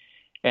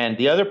 And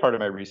the other part of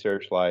my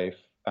research life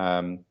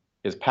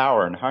is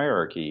power and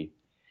hierarchy.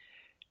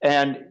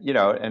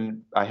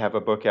 And I have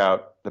a book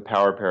out, The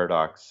Power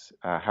Paradox: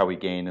 How We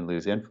Gain and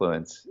Lose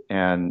Influence,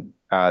 and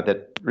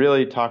that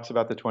really talks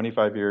about the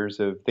 25 years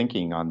of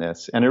thinking on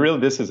this. And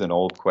this is an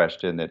old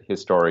question that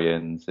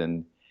historians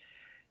and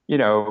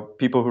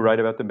people who write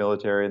about the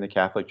military and the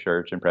Catholic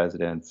Church and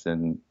presidents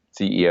and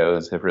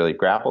CEOs have really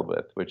grappled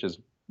with, which is,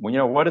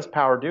 what does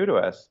power do to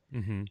us?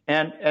 Mm-hmm.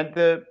 And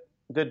the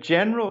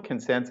general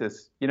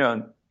consensus,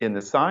 in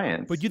the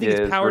science. But do you think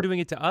it's power doing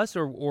it to us,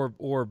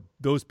 or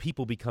those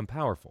people become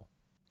powerful?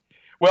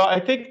 Well, I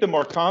think the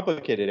more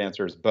complicated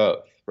answer is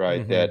both,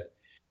 right? Mm-hmm. That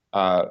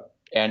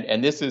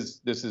and this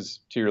is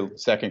to your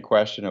second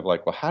question of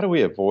like, well, how do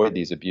we avoid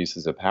these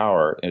abuses of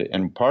power?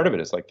 And part of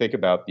it is like, think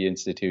about the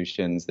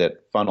institutions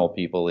that funnel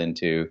people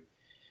into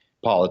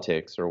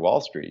politics or Wall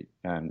Street,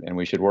 and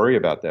we should worry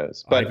about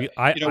those. But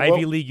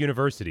Ivy League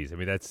universities. I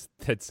mean,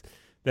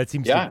 that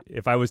seems to,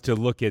 if I was to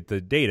look at the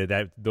data,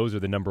 that those are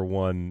the number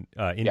one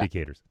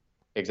indicators.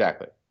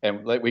 Exactly.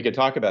 And we could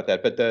talk about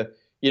that. But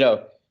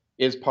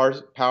is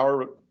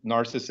power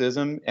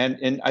narcissism?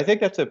 And I think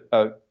that's there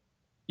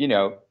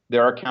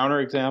are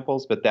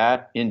counterexamples, but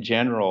that in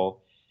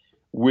general,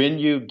 when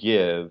you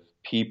give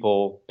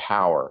people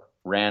power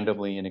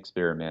randomly in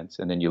experiments,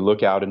 and then you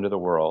look out into the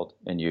world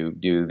and you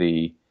do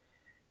the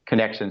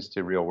connections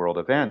to real world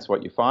events,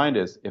 what you find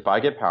is if I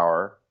get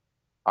power,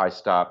 I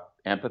stop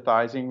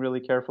empathizing really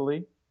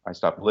carefully. I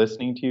stop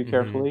listening to you Mm-hmm.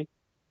 carefully.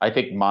 I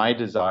think my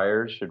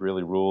desires should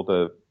really rule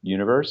the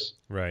universe.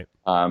 Right.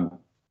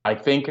 I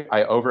think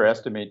I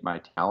overestimate my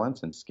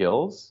talents and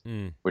skills,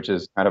 Mm. which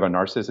is kind of a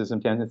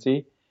narcissism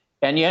tendency.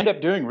 And you end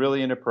up doing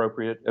really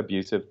inappropriate,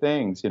 abusive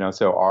things.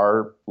 So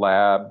our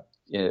lab,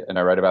 and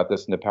I write about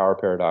this in the Power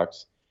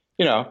Paradox,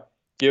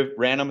 give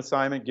random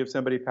assignment, give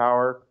somebody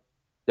power.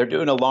 They're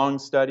doing a long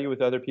study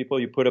with other people.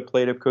 You put a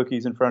plate of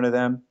cookies in front of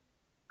them.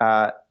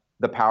 Uh,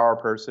 the power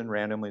person,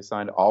 randomly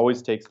assigned,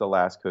 always takes the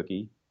last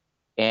cookie.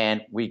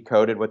 And we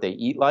coded what they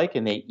eat like,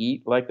 and they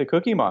eat like the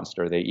Cookie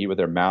Monster. They eat with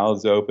their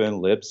mouths open,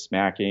 lips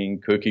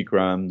smacking, cookie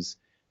crumbs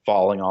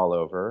falling all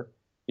over.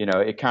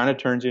 It kind of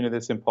turns into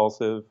this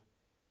impulsive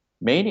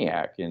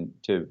maniac, and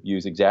to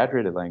use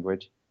exaggerated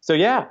language. So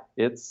yeah,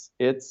 it's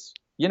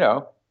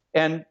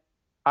and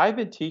I've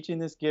been teaching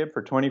this gib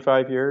for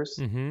 25 years,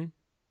 Mm-hmm.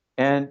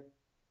 and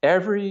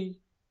every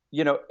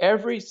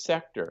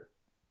sector,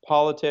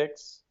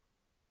 politics,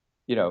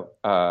 you know,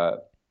 uh,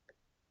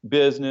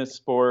 business,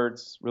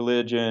 sports,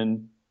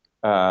 religion,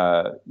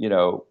 popular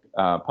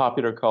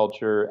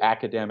culture,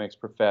 academics,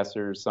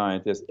 professors,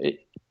 scientists.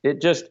 It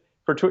just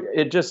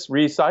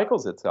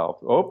recycles itself.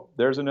 Oh,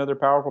 there's another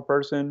powerful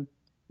person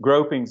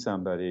groping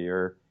somebody,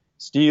 or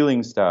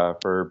stealing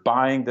stuff, or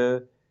buying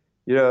the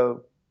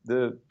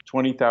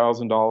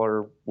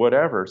 $20,000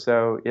 whatever.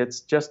 So it's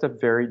just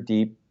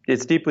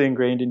it's deeply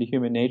ingrained into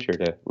human nature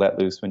to let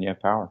loose when you have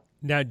power.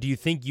 Now, do you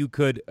think you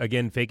could,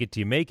 again, fake it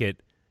till you make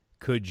it?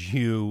 Could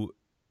you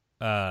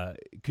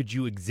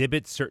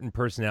exhibit certain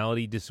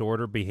personality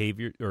disorder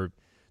behavior, or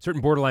certain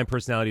borderline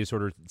personality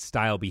disorder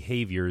style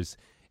behaviors,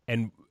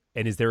 and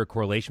is there a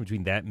correlation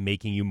between that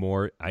making you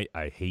more?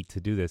 I hate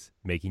to do this,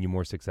 making you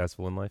more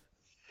successful in life?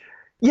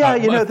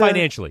 Yeah,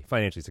 financially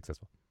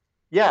successful.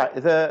 Yeah,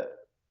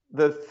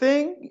 the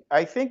thing,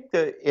 I think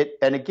that it,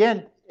 and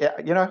again,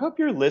 I hope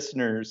your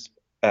listeners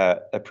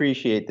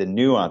appreciate the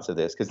nuance of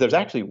this, because there's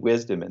actually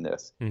wisdom in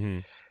this. Mm-hmm.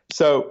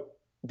 So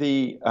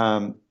the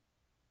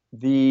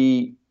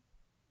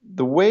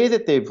way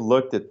that they've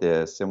looked at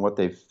this, and what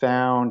they've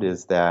found,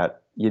 is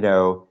that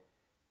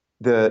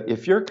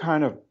if you're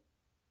kind of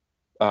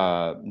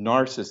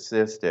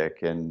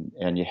narcissistic,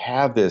 and you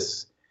have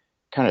this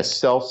kind of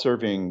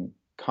self-serving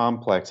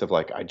complex of,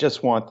 like, I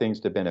just want things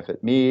to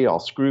benefit me, I'll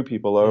screw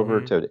people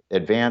over Mm-hmm. to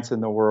advance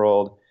in the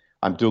world,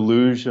 I'm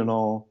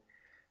delusional.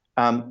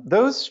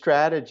 Those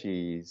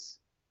strategies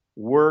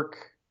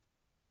work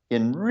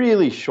in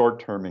really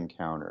short-term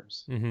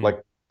encounters. Mm-hmm.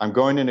 Like, I'm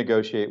going to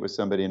negotiate with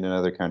somebody in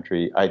another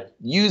country. I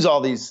use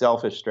all these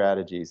selfish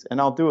strategies,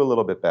 and I'll do a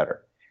little bit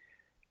better.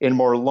 In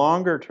more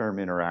longer-term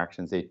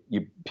interactions,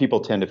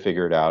 people tend to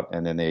figure it out,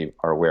 and then they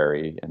are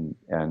wary.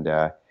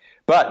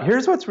 But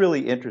here's what's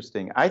really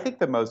interesting. I think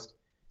the most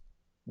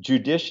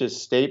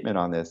judicious statement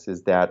on this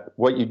is that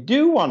what you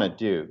do want to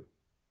do,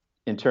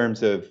 in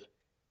terms of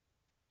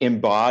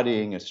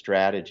embodying a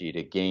strategy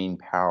to gain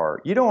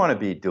power, you don't want to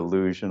be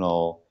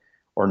delusional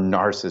or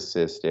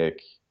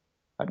narcissistic.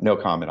 No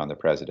comment on the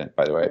president,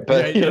 by the way.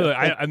 But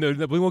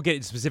we won't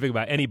get specific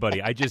about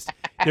anybody.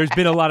 There's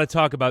been a lot of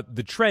talk about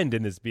the trend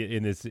in this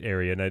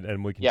area,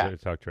 and we can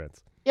talk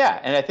trends. Yeah,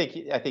 and I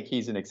think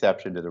he's an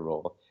exception to the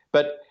rule.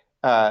 But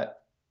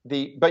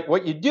but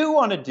what you do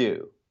want to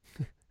do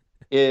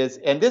is,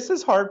 and this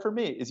is hard for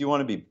me, is you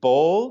want to be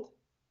bold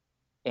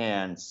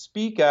and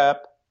speak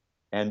up,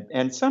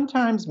 and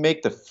sometimes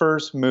make the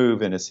first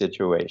move in a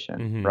situation,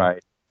 Mm-hmm.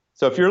 right?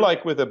 So if you're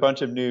like with a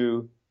bunch of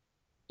new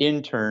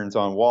interns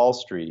on Wall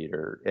Street,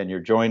 and you're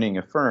joining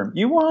a firm,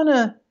 you want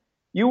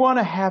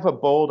to have a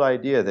bold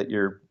idea that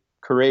you're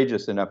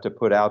courageous enough to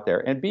put out there,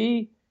 and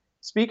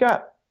speak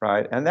up,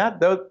 right? And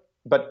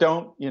but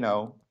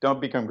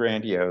don't become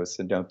grandiose,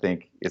 and don't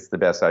think it's the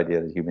best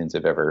idea that humans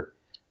have ever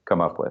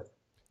come up with.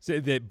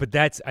 But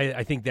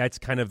I think that's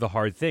kind of the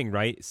hard thing,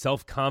 right?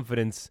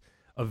 Self-confidence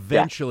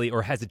eventually,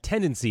 or has a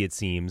tendency, it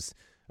seems,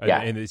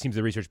 and it seems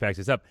the research backs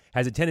this up,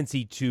 has a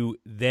tendency to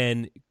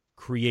then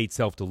create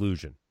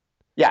self-delusion.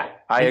 Yeah,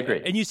 I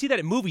agree. And you see that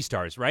in movie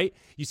stars, right?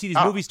 You see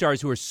these movie stars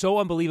who are so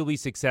unbelievably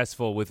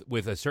successful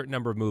with a certain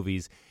number of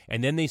movies,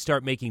 and then they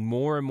start making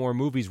more and more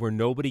movies where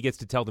nobody gets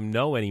to tell them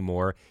no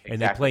anymore,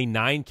 and they play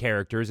 9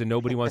 characters, and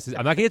nobody wants to. I'm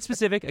not going to get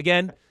specific.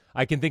 Again,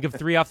 I can think of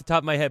 3 off the top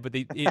of my head,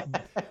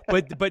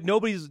 but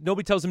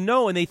nobody tells them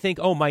no, and they think,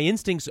 oh, my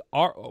instincts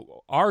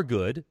are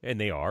good, and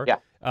they are.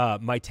 Yeah.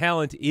 My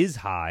talent is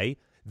high,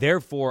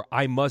 therefore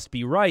I must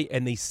be right,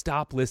 and they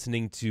stop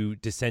listening to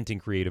dissenting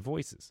creative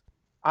voices.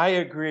 I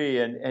agree,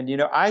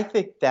 and I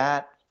think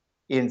that,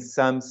 in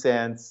some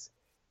sense,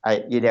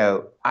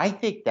 I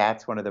think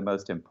that's one of the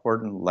most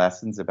important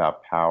lessons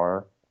about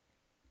power.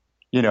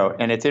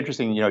 And it's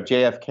interesting.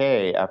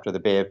 JFK, after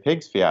the Bay of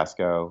Pigs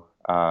fiasco,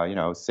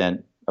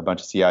 sent a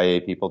bunch of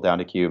CIA people down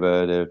to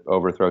Cuba to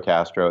overthrow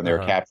Castro, and they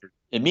were captured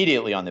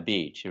immediately on the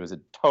beach. It was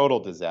a total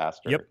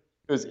disaster. Yep.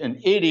 It was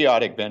an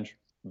idiotic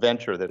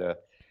venture that a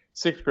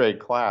 6th grade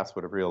class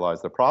would have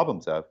realized the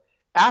problems of.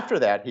 After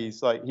that, he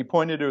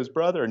pointed to his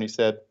brother and he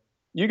said,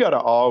 "You got to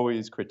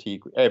always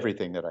critique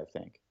everything that I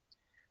think."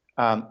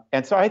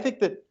 And so I think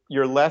that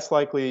you're less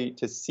likely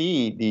to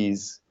see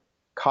these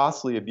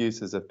costly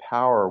abuses of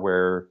power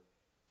where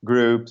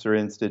groups or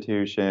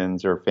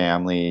institutions or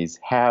families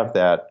have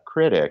that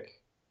critic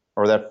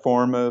or that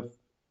form of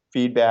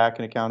feedback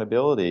and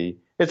accountability.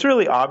 It's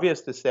really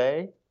obvious to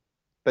say,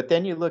 but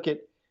then you look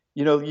at,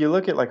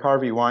 like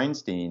Harvey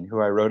Weinstein, who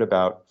I wrote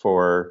about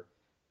for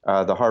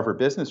the Harvard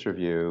Business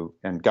Review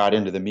and got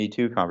into the Me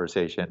Too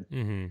conversation.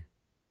 Mm-hmm.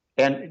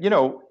 And,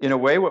 in a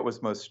way, what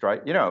was most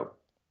striking,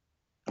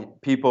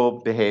 people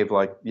behave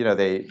like,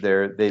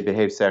 they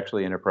behave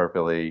sexually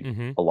inappropriately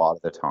Mm-hmm. a lot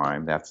of the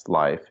time. That's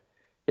life.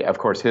 Yeah, of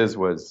course, his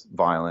was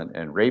violent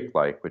and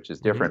rape-like, which is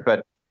different.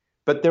 Mm-hmm.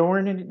 But there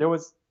weren't any. There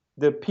was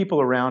the people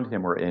around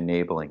him were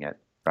enabling it,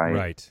 right?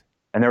 Right.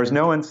 And there was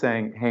no one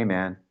saying, "Hey,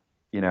 man,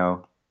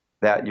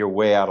 that you're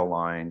way out of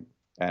line.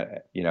 I'm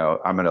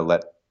going to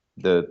let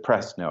the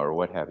press know or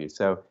what have you."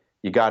 So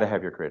you got to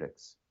have your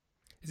critics.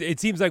 It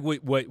seems like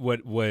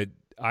what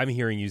I'm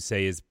hearing you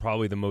say is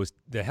probably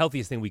the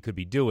healthiest thing we could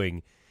be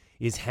doing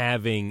is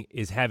having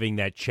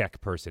that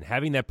check person,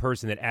 having that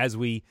person that as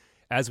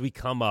we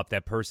come up,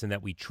 that person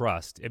that we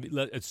trust,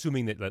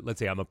 assuming that, let's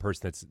say I'm a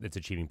person that's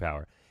achieving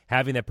power,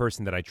 having that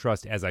person that I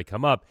trust as I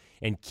come up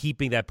and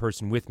keeping that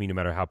person with me no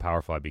matter how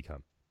powerful I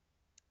become.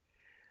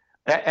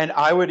 And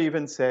I would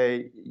even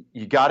say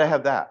you got to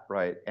have that,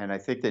 right? And I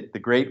think that the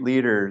great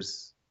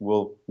leaders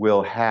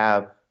will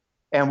have,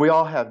 and we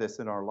all have this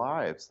in our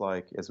lives,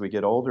 like as we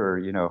get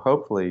older,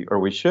 hopefully, or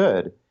we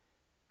should, a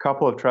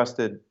couple of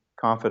trusted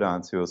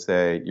confidants who will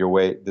say,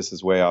 this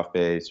is way off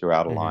base, you're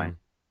out of line.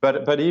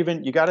 But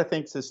even you got to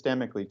think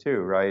systemically too,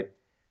 right?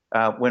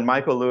 When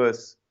Michael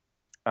Lewis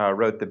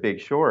wrote The Big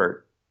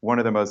Short, one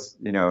of the most,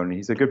 and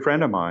he's a good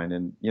friend of mine,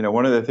 and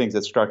one of the things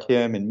that struck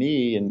him and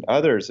me and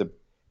others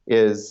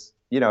is,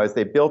 as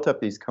they built up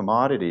these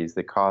commodities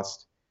that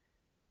cost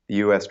the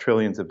U.S.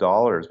 trillions of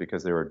dollars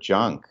because they were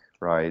junk,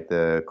 right?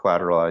 The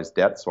collateralized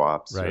debt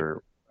swaps, right.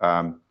 Or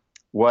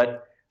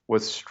what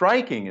was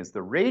striking is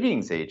the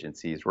ratings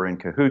agencies were in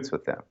cahoots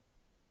with them,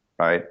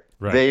 right?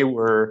 Right.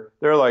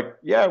 They're like,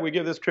 yeah, we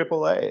give this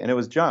AAA, and it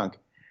was junk.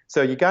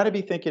 So you got to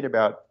be thinking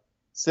about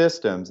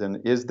systems,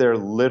 and is there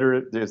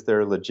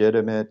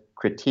legitimate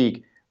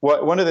critique?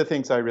 One of the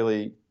things I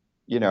really,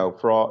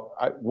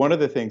 one of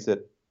the things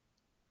that,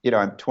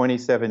 I'm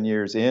 27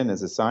 years in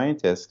as a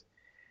scientist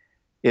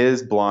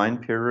is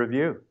blind peer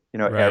review.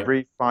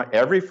 Right.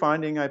 Every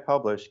finding I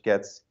publish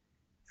gets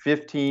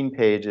 15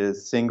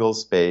 pages, single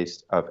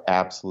spaced, of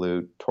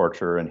absolute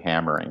torture and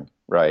hammering,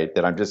 right?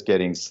 That I'm just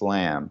getting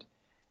slammed.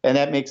 And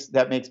that makes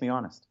me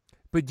honest.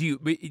 But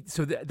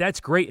that's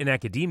great in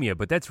academia,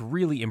 but that's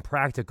really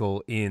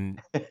impractical in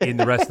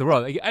the rest of the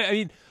world. I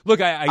mean, look,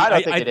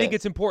 I think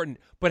it's important,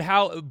 but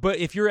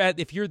if you're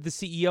the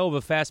CEO of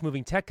a fast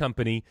moving tech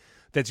company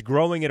that's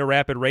growing at a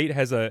rapid rate,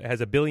 has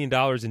 $1 billion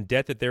in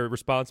debt that they're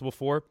responsible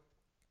for,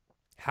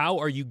 how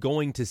are you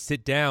going to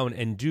sit down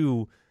and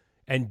do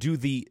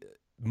the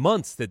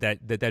months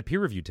that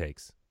peer review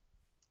takes?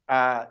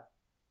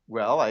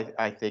 Well,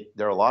 I think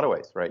there are a lot of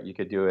ways, right? You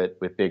could do it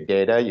with big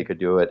data. You could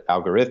do it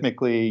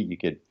algorithmically. You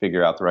could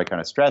figure out the right kind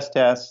of stress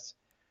tests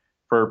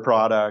for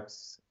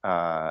products.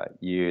 There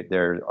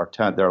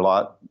are a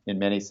lot in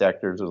many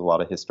sectors. There's a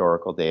lot of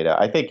historical data.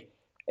 I think,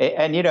 there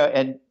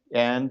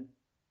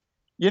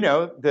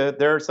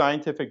are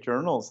scientific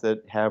journals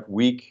that have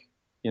weak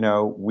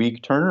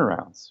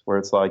turnarounds where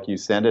it's like you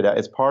send it out.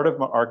 It's part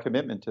of our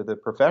commitment to the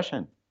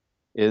profession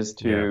is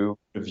to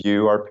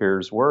review our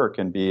peers' work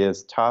and be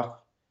as tough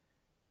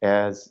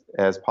as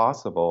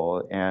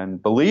possible. And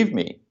believe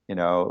me,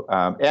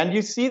 and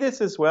you see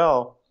this as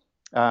well.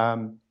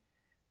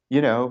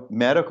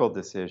 Medical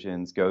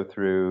decisions go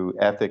through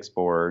ethics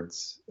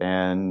boards,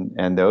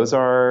 and those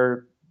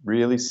are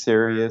really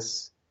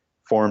serious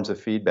forms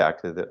of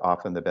feedback to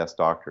often the best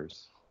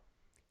doctors.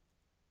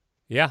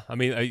 Yeah, I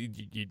mean,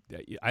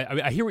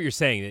 I hear what you're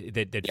saying.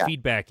 That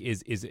feedback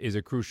is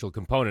a crucial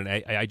component.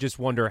 I just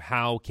wonder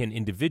how can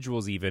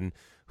individuals even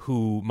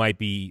who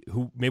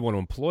may want to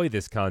employ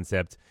this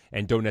concept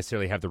and don't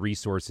necessarily have the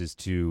resources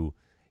to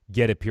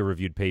get a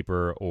peer-reviewed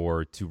paper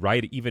or to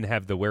even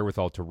have the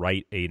wherewithal to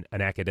write an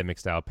academic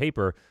style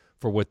paper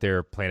for what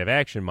their plan of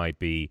action might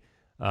be.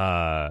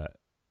 How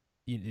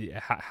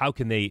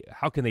can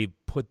they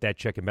put that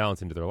check and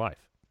balance into their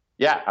life?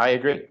 Yeah, I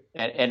agree.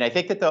 And I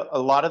think that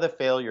a lot of the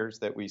failures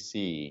that we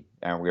see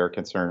and we are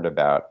concerned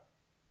about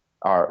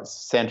are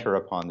center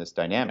upon this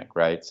dynamic,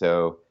 right?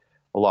 So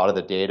a lot of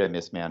the data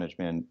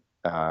mismanagement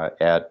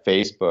at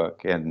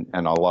Facebook and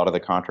a lot of the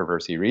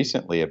controversy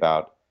recently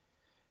about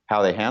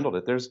how they handled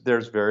it,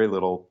 there's very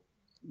little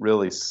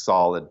really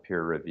solid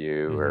peer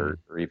review or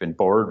even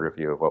board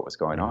review of what was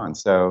going on.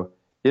 So,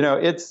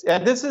 it's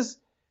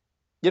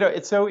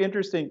so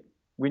interesting.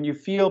 When you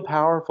feel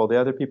powerful, the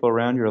other people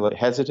around you are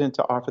hesitant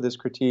to offer this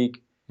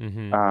critique.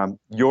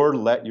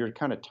 You're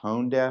kind of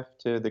tone deaf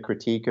to the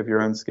critique of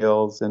your own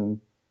skills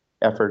and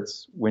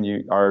efforts when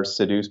you are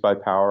seduced by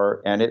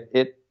power, and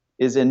it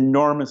is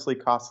enormously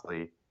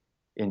costly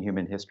in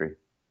human history.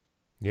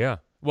 Yeah.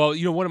 Well,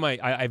 one of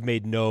I've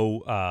made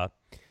no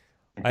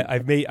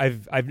I've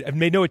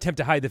made no attempt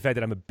to hide the fact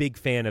that I'm a big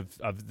fan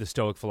of the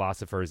Stoic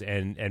philosophers,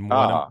 and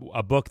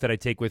a book that I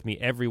take with me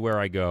everywhere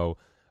I go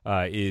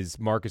is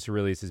Marcus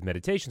Aurelius's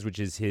Meditations, which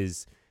is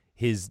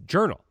his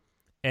journal.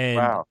 And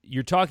Wow.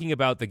 you're talking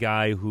about the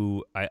guy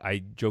who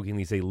I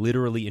jokingly say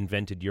literally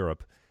invented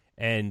Europe,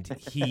 and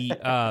he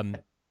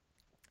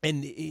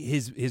and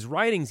his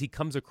writings, he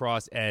comes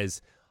across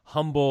as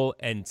humble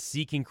and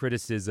seeking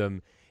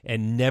criticism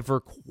and never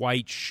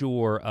quite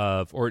sure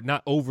of, or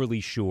not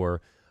overly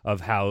sure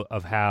of how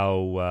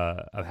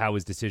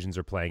his decisions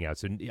are playing out.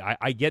 So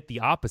I get the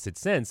opposite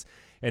sense,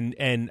 and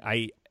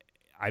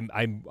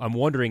I'm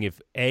wondering if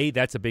A,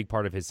 that's a big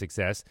part of his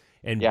success,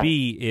 and Yeah.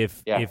 B,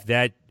 if Yeah.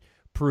 that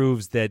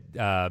proves that,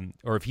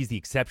 or if he's the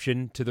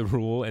exception to the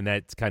rule, and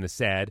that's kind of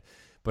sad,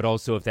 but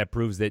also if that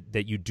proves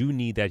that you do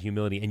need that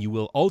humility, and you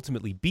will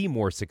ultimately be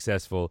more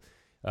successful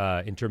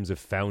in terms of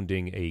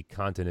founding a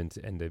continent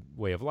and a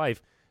way of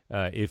life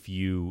if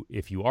you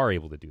are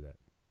able to do that.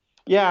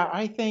 Yeah,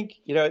 I think,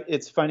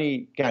 it's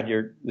funny. God,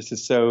 this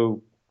is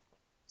so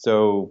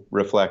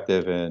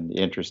reflective and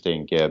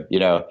interesting, Gib.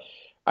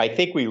 I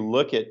think we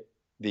look at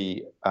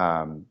the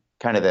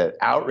kind of the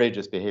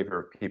outrageous behavior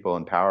of people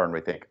in power, and we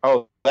think,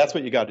 oh, that's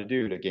what you got to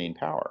do to gain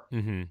power,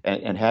 Mm-hmm.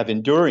 and have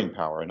enduring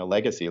power and a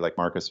legacy like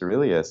Marcus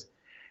Aurelius.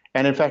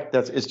 And in fact,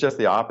 it's just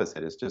the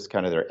opposite. It's just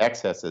kind of their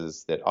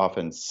excesses that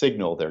often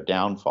signal their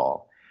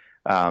downfall.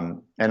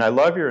 And I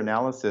love your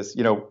analysis.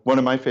 One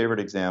of my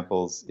favorite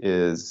examples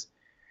is,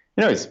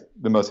 he's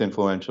the most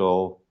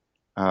influential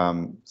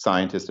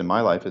scientist in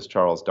my life is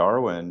Charles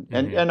Darwin.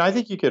 Mm-hmm. And I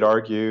think you could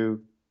argue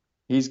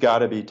he's got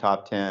to be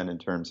top 10 in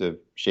terms of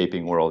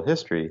shaping world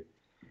history.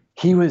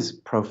 He was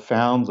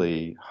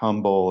profoundly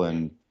humble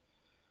and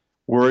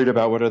worried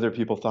about what other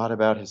people thought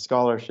about his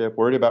scholarship,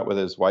 worried about what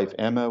his wife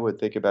Emma would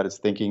think about his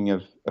thinking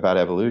about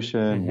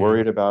evolution, Mm-hmm.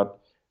 worried about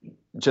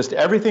just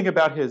everything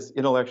about his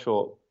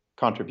intellectual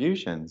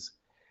contributions.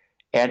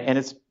 And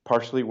it's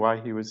partially why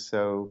he was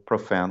so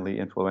profoundly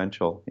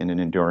influential in an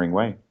enduring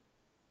way.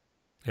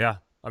 Yeah.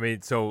 I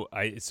mean, so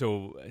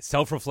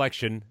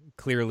self-reflection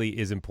clearly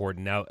is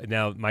important.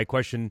 Now my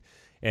question,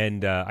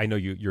 and I know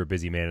you're a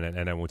busy man,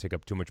 and I won't take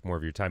up too much more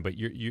of your time, but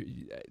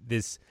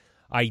this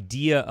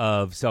idea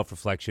of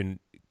self-reflection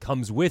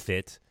comes with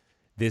it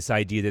this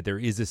idea that there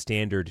is a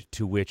standard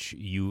to which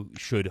you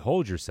should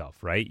hold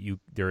yourself, right?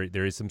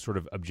 There is some sort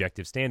of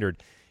objective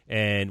standard,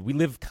 and we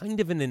live kind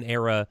of in an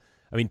era.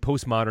 I mean,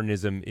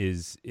 postmodernism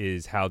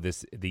is how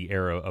the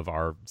era of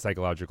our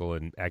psychological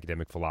and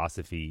academic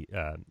philosophy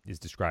is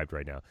described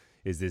right now.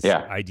 Is this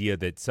idea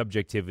that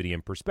subjectivity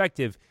and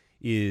perspective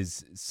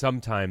is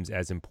sometimes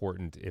as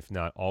important, if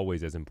not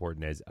always as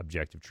important, as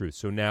objective truth.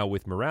 So now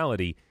with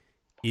morality,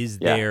 is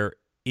there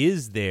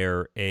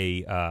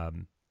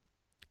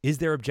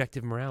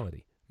objective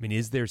morality? I mean,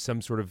 is there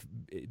some sort of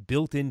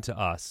built into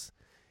us?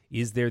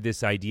 Is there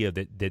this idea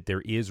that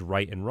there is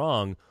right and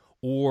wrong,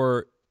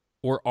 or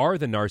are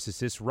the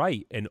narcissists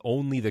right and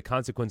only the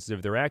consequences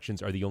of their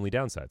actions are the only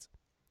downsides?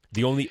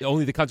 Only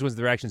the consequences of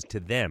their actions to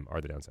them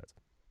are the downsides.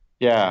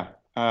 Yeah.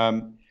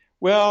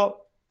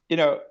 Well,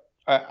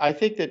 I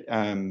think that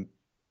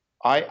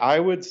I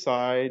would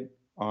side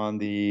on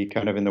the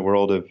kind of in the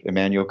world of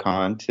Immanuel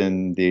Kant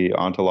and the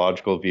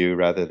ontological view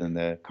rather than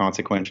the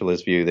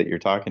consequentialist view that you're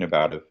talking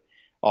about of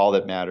all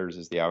that matters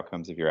is the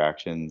outcomes of your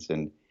actions,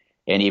 and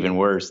even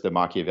worse, the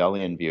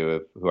Machiavellian view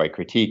of who I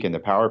critique in the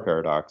power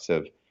paradox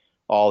of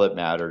all that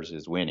matters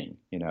is winning,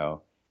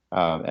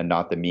 and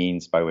not the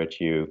means by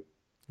which you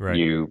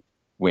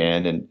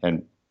win.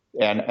 And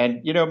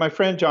my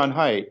friend John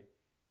Haidt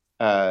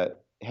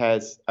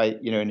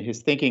in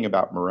his thinking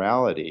about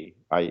morality,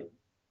 I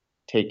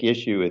take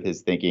issue with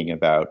his thinking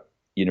about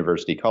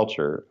university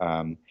culture,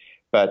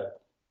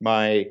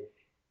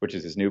 which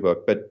is his new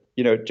book. But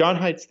John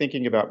Haidt's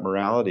thinking about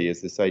morality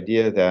is this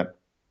idea that,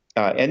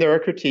 and there are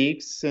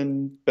critiques,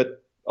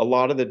 but a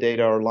lot of the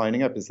data are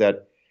lining up, is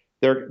that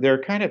there are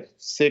kind of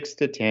 6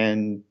 to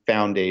 10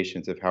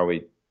 foundations of how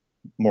we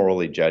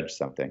morally judge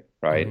something,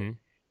 right? Mm-hmm.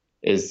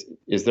 Is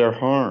there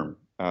harm?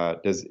 How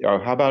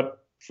about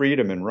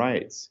freedom and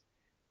rights?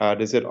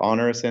 Does it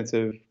honor a sense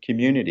of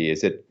community?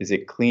 Is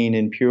it clean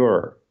and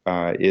pure?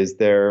 Is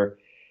there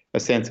a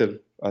sense of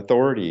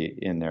authority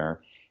in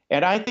there?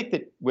 And I think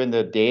that when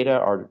the data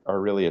are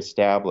really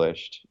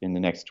established in the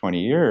next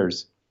 20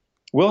 years,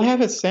 we'll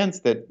have a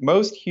sense that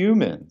most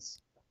humans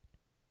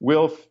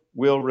will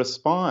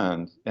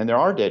respond, and there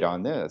are data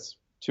on this,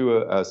 to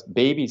a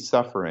baby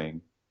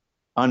suffering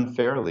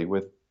unfairly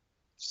with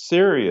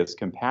serious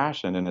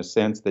compassion in a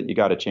sense that you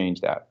got to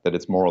change that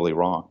it's morally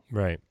wrong.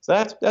 Right. So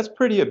that's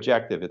pretty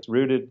objective. It's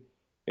rooted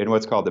in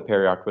what's called the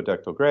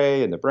periaqueductal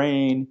gray in the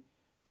brain.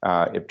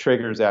 It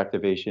triggers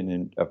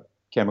activation of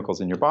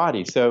chemicals in your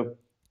body. So,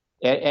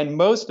 and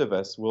most of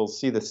us will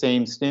see the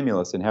same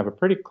stimulus and have a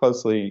pretty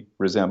closely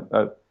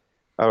a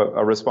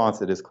response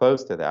that is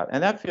close to that,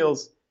 and that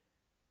feels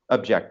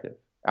objective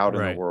out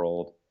in the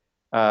world.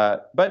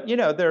 But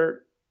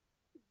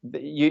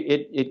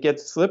it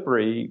gets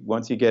slippery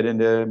once you get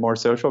into more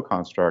social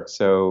constructs.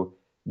 So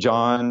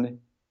John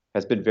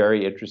has been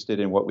very interested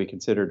in what we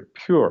considered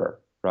pure,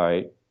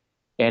 right?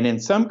 And in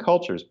some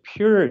cultures,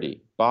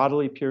 purity,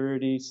 bodily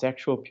purity,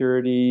 sexual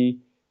purity,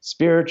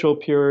 spiritual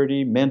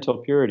purity, mental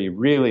purity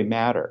really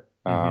matter.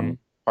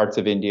 Parts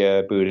of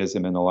India,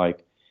 Buddhism, and the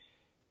like.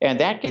 And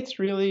that gets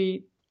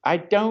really, I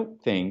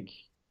don't think,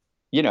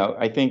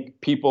 I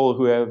think people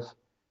who have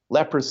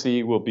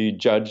leprosy will be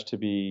judged to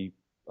be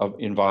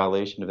in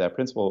violation of that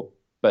principle.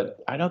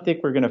 But I don't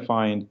think we're going to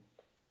find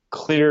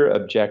clear,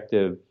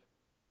 objective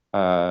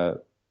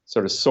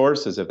sort of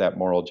sources of that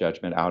moral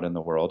judgment out in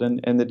the world.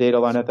 And the data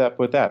line up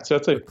with that. So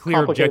it's a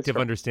clear, objective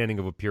understanding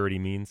of what purity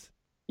means.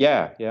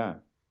 Yeah. Do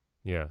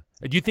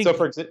you think? So,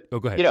 for example,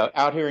 go ahead.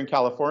 Out here in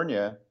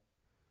California,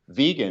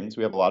 vegans,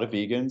 we have a lot of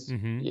vegans.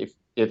 Mm-hmm.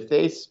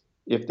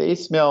 If they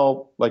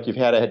smell like you've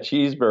had a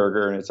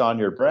cheeseburger and it's on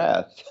your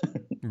breath,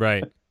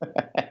 right,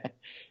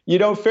 you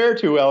don't fare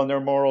too well in their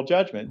moral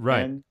judgment.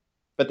 Right.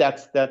 But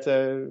it's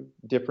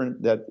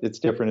different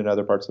in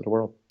other parts of the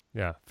world.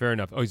 Yeah, fair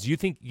enough. Oh, do you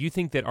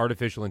think that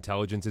artificial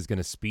intelligence is going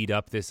to speed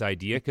up this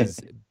idea?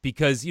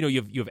 Because you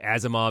have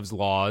Asimov's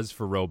laws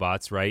for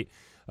robots, right?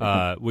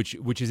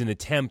 Which is an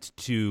attempt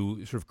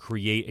to sort of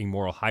create a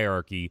moral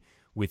hierarchy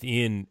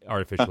within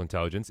artificial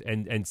intelligence,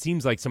 and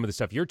seems like some of the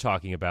stuff you're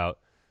talking about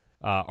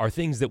are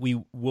things that we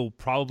will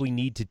probably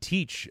need to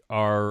teach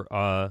our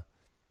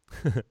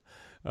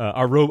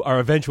our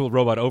eventual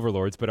robot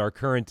overlords, but our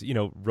current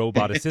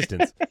robot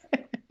assistants.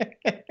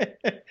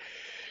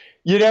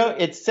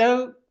 It's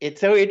so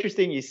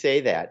interesting you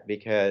say that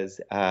because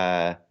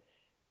I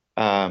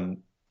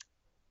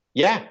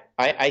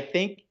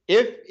think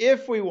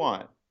if we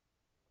want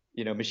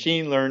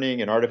machine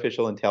learning and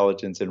artificial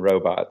intelligence and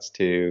robots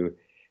to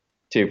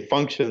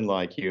function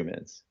like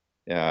humans,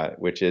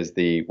 which is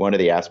one of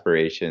the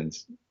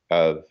aspirations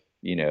of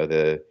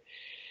the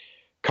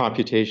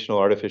computational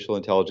artificial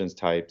intelligence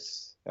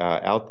types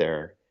out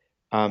there,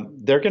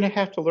 they're going to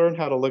have to learn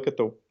how to look at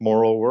the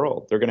moral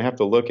world. They're going to have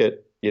to look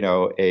at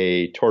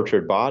a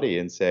tortured body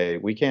and say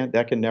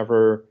that can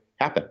never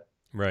happen,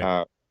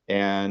 right?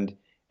 And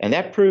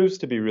that proves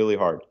to be really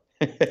hard.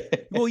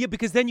 Well, yeah,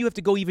 because then you have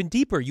to go even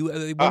deeper.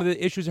 One of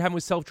the issues you're having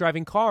with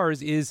self-driving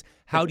cars is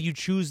how do you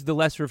choose the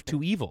lesser of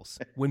two evils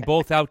when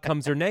both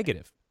outcomes are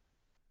negative?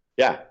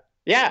 Yeah.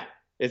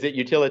 Is it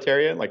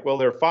utilitarian? Like, well,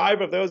 there are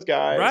 5 of those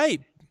guys,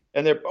 right?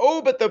 And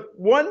but the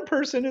one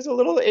person is a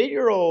little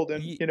 8-year-old,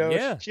 and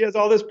she has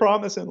all this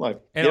promise in life.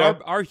 And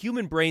our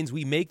human brains,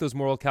 we make those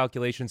moral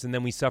calculations, and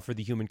then we suffer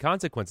the human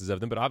consequences of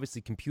them. But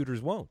obviously,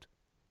 computers won't.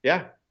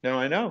 Yeah, no,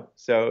 I know.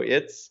 So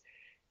it's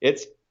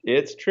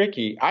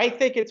tricky. I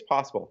think it's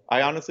possible.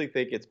 I honestly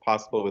think it's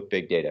possible with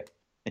big data.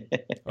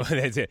 Oh,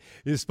 that's it.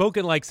 You've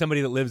spoken like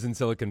somebody that lives in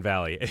Silicon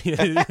Valley.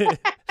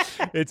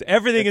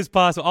 Everything is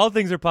possible. All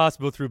things are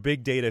possible through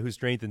big data, who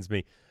strengthens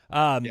me.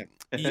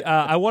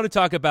 I want to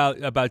talk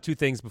about 2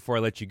 things before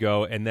I let you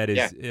go, and that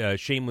is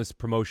shameless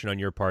promotion on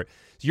your part.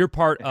 So you're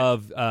part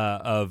of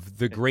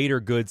the Greater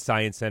Good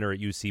Science Center at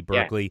UC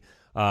Berkeley.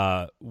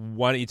 Yeah.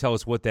 Why don't you tell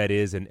us what that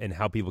is and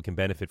how people can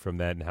benefit from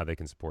that and how they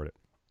can support it?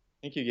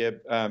 Thank you,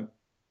 Gib.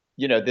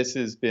 This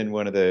has been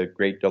one of the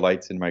great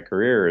delights in my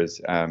career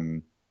is,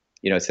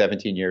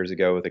 17 years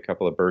ago with a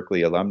couple of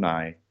Berkeley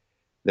alumni,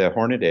 the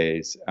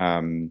Hornadays,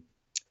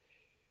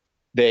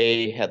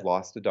 they had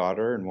lost a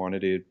daughter and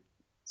wanted to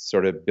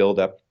sort of build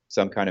up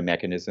some kind of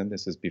mechanism.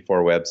 This is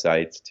before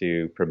websites,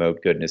 to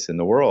promote goodness in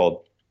the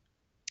world.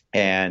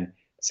 And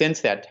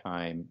since that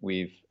time,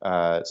 we've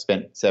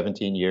spent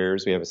 17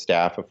 years. We have a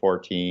staff of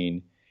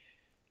 14,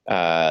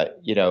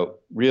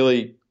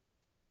 really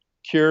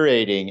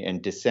curating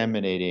and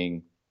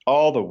disseminating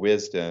all the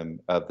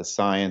wisdom of the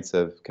science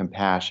of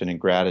compassion and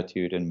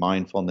gratitude and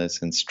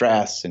mindfulness and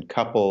stress and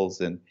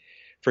couples and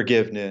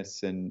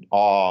forgiveness and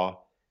awe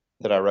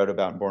that I wrote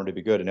about in Born to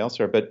Be Good and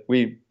elsewhere. But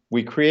we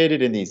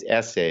created in these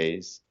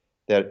essays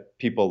that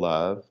people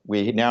love.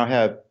 We now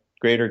have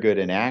Greater Good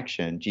in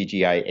Action,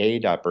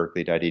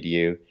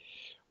 ggia.berkeley.edu,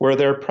 where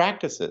there are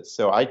practices.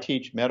 So I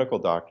teach medical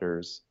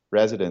doctors,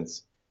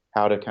 residents,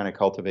 how to kind of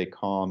cultivate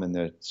calm in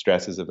the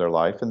stresses of their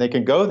life. And they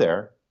can go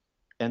there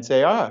and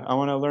say, I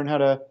want to learn how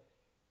to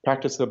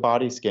practice the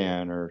body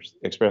scan or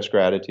express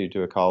gratitude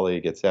to a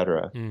colleague, et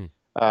cetera.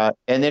 And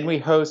then we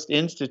host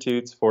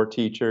institutes for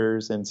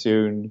teachers and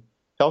soon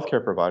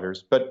healthcare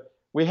providers. But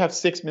we have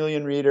 6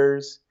 million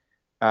readers.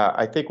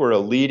 I think we're a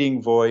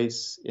leading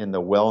voice in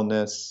the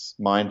wellness,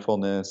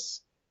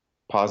 mindfulness,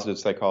 positive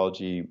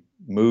psychology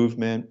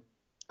movement.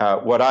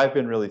 What I've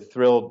been really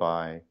thrilled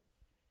by,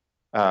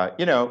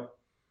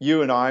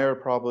 you and I are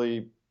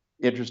probably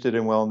interested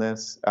in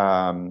wellness,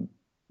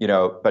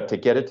 but to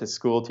get it to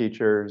school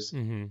teachers,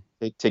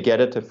 to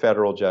get it to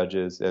federal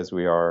judges as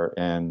we are,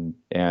 and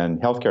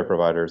healthcare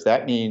providers,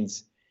 that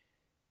means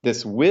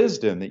this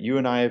wisdom that you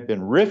and I have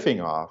been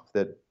riffing off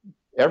that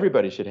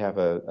everybody should have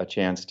a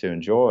chance to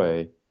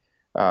enjoy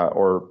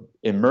or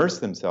immerse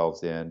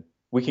themselves in,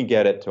 we can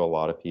get it to a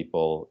lot of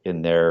people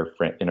in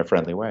a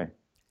friendly way.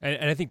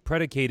 And I think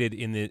predicated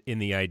in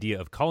the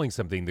idea of calling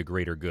something the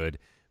greater good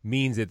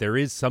means that there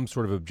is some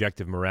sort of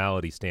objective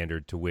morality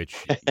standard to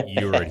which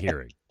you're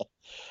adhering.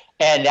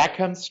 And that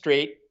comes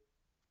straight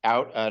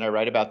out, and I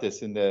write about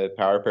this in the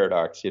Power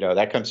Paradox,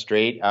 that comes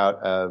straight out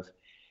of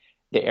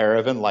the era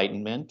of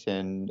enlightenment,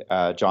 and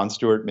John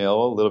Stuart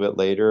Mill a little bit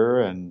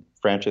later, and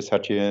Francis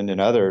Hutcheon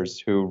and others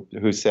who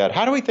said,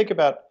 how do we think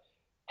about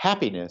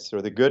happiness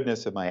or the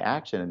goodness of my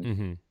action?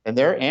 Mm-hmm. And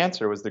their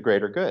answer was the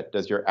greater good.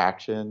 Does your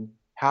action,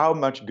 how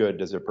much good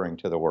does it bring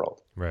to the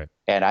world? Right.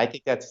 And I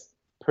think that's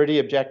pretty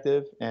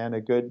objective and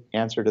a good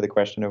answer to the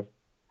question of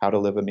how to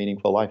live a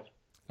meaningful life.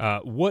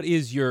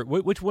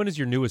 Which one is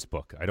your newest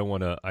book? I don't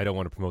want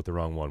to promote the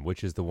wrong one.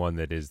 Which is the one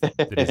that is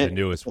the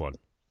newest one?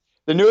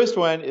 The newest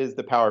one is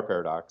The Power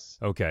Paradox.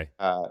 Okay.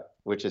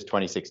 Which is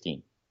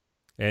 2016.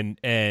 And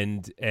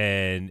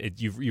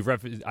you've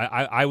referenced.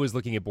 I was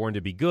looking at Born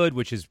to Be Good,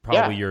 which is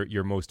probably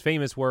your most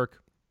famous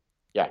work.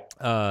 Yeah.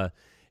 I'll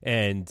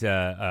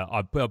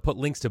put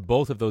links to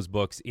both of those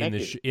books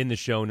in the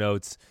show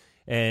notes,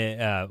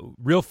 and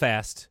real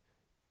fast,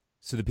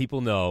 so that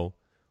people know.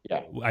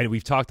 Yeah.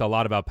 We've talked a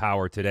lot about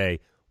power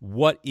today.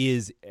 What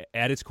is,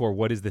 at its core,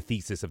 what is the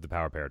thesis of the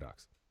Power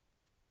Paradox?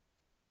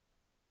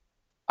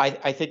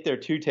 I think there are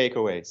two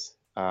takeaways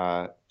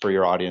for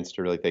your audience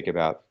to really think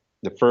about.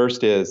 The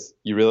first is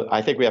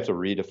I think we have to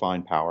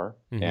redefine power,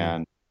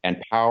 mm-hmm.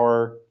 and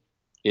power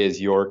is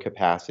your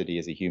capacity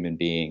as a human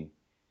being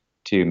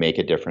to make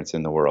a difference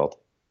in the world.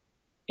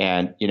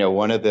 And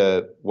one of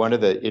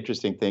the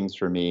interesting things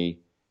for me,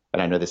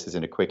 and I know this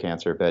isn't a quick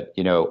answer, but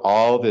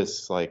all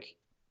this like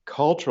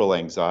cultural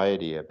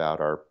anxiety about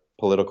our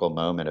political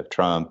moment of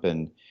Trump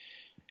and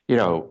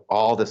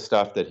all the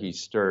stuff that he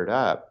stirred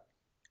up.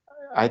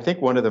 I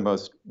think one of the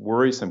most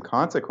worrisome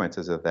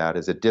consequences of that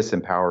is it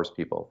disempowers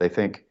people. They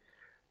think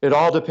it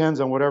all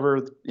depends on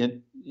whatever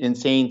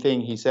insane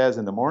thing he says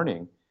in the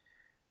morning.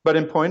 But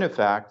in point of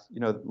fact,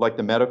 like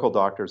the medical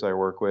doctors I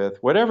work with,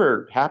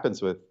 whatever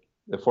happens with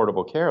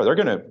affordable care, they're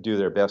going to do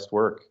their best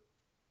work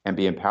and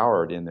be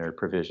empowered in their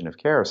provision of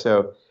care.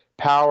 So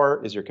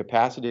power is your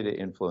capacity to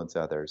influence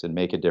others and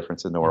make a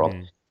difference in the world.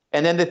 Mm-hmm.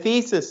 And then the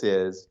thesis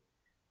is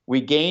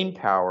we gain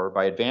power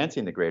by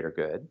advancing the greater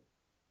good,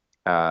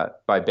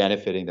 by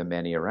benefiting the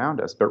many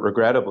around us. But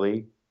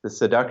regrettably, the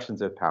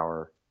seductions of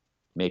power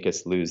make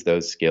us lose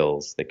those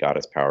skills that got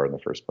us power in the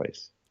first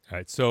place. All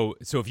right. So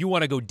if you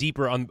want to go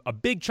deeper on a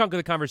big chunk of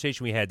the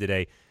conversation we had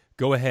today,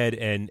 go ahead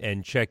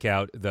and check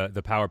out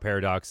the Power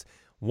Paradox.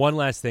 One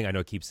last thing, I know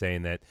I keep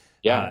saying that.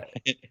 Yeah.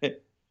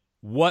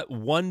 What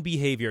one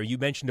behavior, you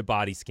mentioned a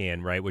body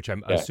scan, right? Which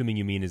I'm assuming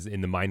you mean is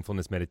in the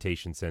mindfulness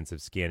meditation sense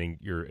of scanning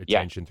your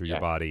attention through your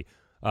body.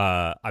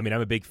 I'm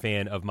a big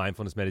fan of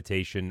mindfulness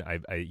meditation. I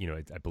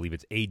believe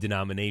it's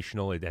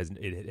a-denominational. It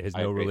has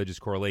no religious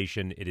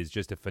correlation. It is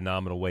just a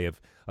phenomenal way of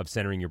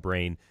centering your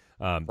brain.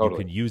 Totally. You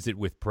can use it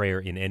with prayer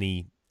in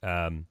any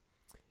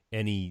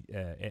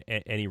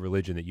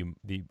religion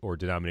that or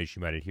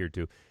denomination you might adhere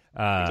to.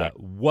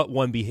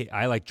 Exactly.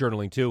 I like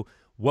journaling too.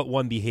 What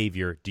one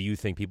behavior do you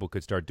think people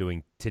could start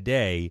doing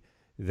today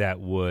that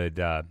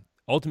would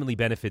ultimately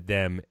benefit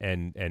them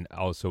and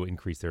also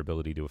increase their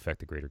ability to affect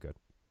the greater good?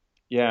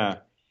 Yeah.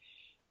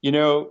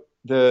 You've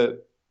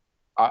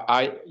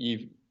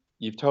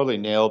totally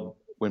nailed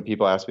when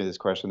people ask me this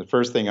question. The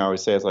first thing I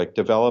always say is like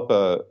develop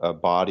a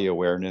body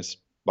awareness,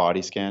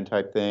 body scan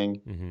type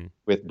thing mm-hmm.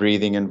 with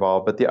breathing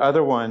involved. But the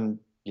other one,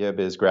 Gib,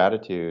 is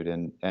gratitude.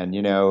 And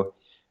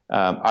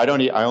I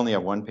only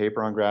have one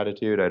paper on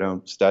gratitude. I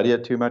don't study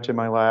it too much in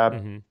my lab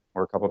mm-hmm.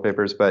 or a couple of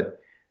papers.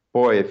 But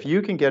boy, if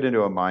you can get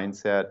into a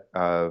mindset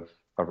of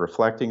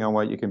reflecting on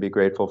what you can be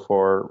grateful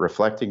for,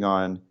 reflecting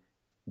on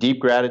deep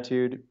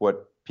gratitude,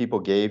 what people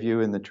gave you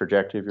in the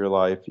trajectory of your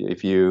life,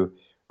 if you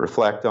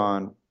reflect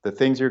on the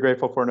things you're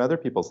grateful for in other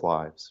people's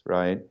lives,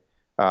 right?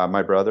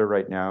 My brother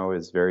right now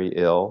is very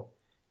ill,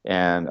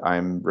 and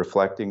I'm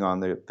reflecting on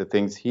the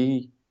things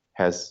he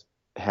has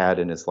had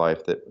in his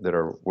life that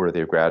are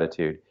worthy of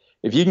gratitude.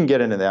 If you can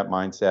get into that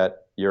mindset,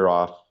 you're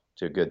off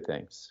to good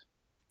things.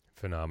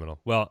 Phenomenal.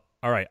 Well,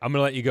 all right, I'm going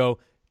to let you go.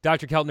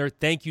 Dr. Keltner,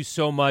 thank you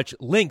so much.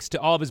 Links to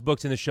all of his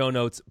books in the show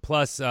notes,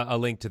 plus a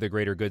link to the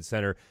Greater Good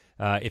Center.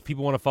 If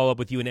people want to follow up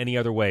with you in any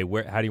other way,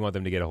 how do you want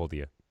them to get a hold of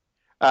you?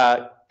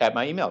 At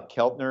my email,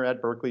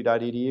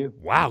 keltner@berkeley.edu.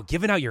 Wow,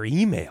 giving out your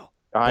email.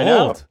 I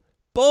know.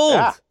 Bold.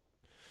 Yeah.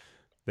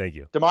 Thank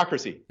you.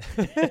 Democracy.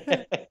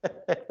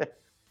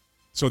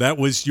 So that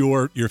was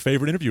your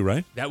favorite interview,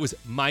 right? That was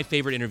my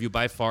favorite interview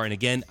by far. And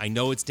again, I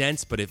know it's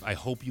dense, but I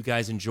hope you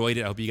guys enjoyed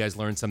it. I hope you guys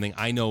learned something.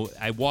 I know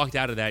I walked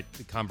out of that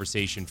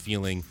conversation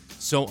feeling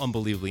so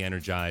unbelievably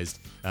energized.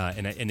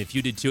 And if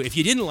you did too, if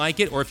you didn't like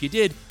it, or if you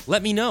did,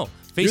 let me know.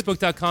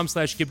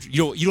 Facebook.com/Gib.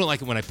 You don't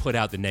like it when I put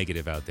out the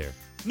negative out there.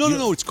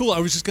 No, it's cool. I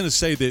was just going to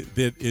say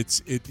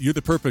that you're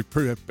the perfect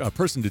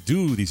person to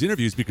do these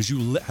interviews because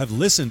you have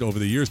listened over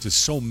the years to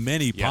so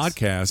many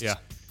podcasts. Yeah.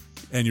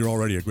 And you're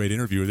already a great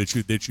interviewer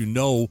that you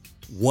know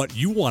what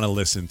you want to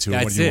listen to.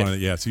 That's when you it. Want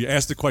to, so you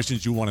ask the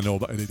questions you want to know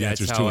about the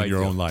answers to in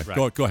your own life.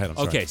 Right. Go ahead. I'm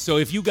sorry. Okay, so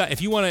if you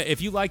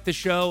like the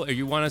show or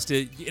you want us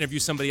to interview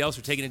somebody else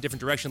or take it in a different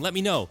direction, let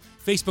me know.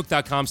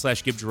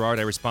 Facebook.com/Gib Gerard.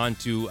 I respond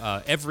to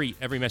every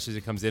message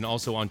that comes in.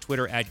 Also on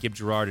Twitter @Gib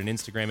Gerard and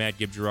Instagram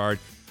 @Gib Gerard.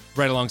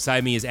 Right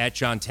alongside me is at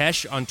John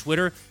Tesh on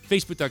Twitter.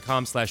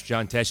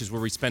 Facebook.com/John Tesh is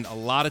where we spend a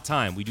lot of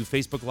time. We do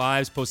Facebook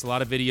Lives, post a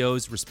lot of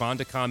videos, respond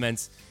to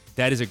comments.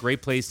 That is a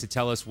great place to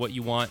tell us what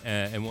you want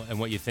and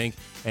what you think.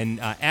 And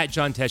at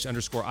John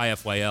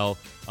Tesh_IFYL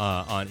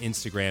on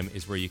Instagram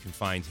is where you can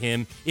find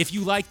him. If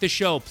you like the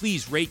show,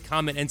 please rate,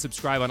 comment, and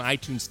subscribe on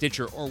iTunes,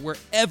 Stitcher, or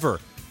wherever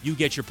you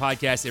get your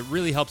podcast. It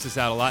really helps us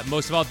out a lot.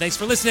 Most of all, thanks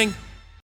for listening.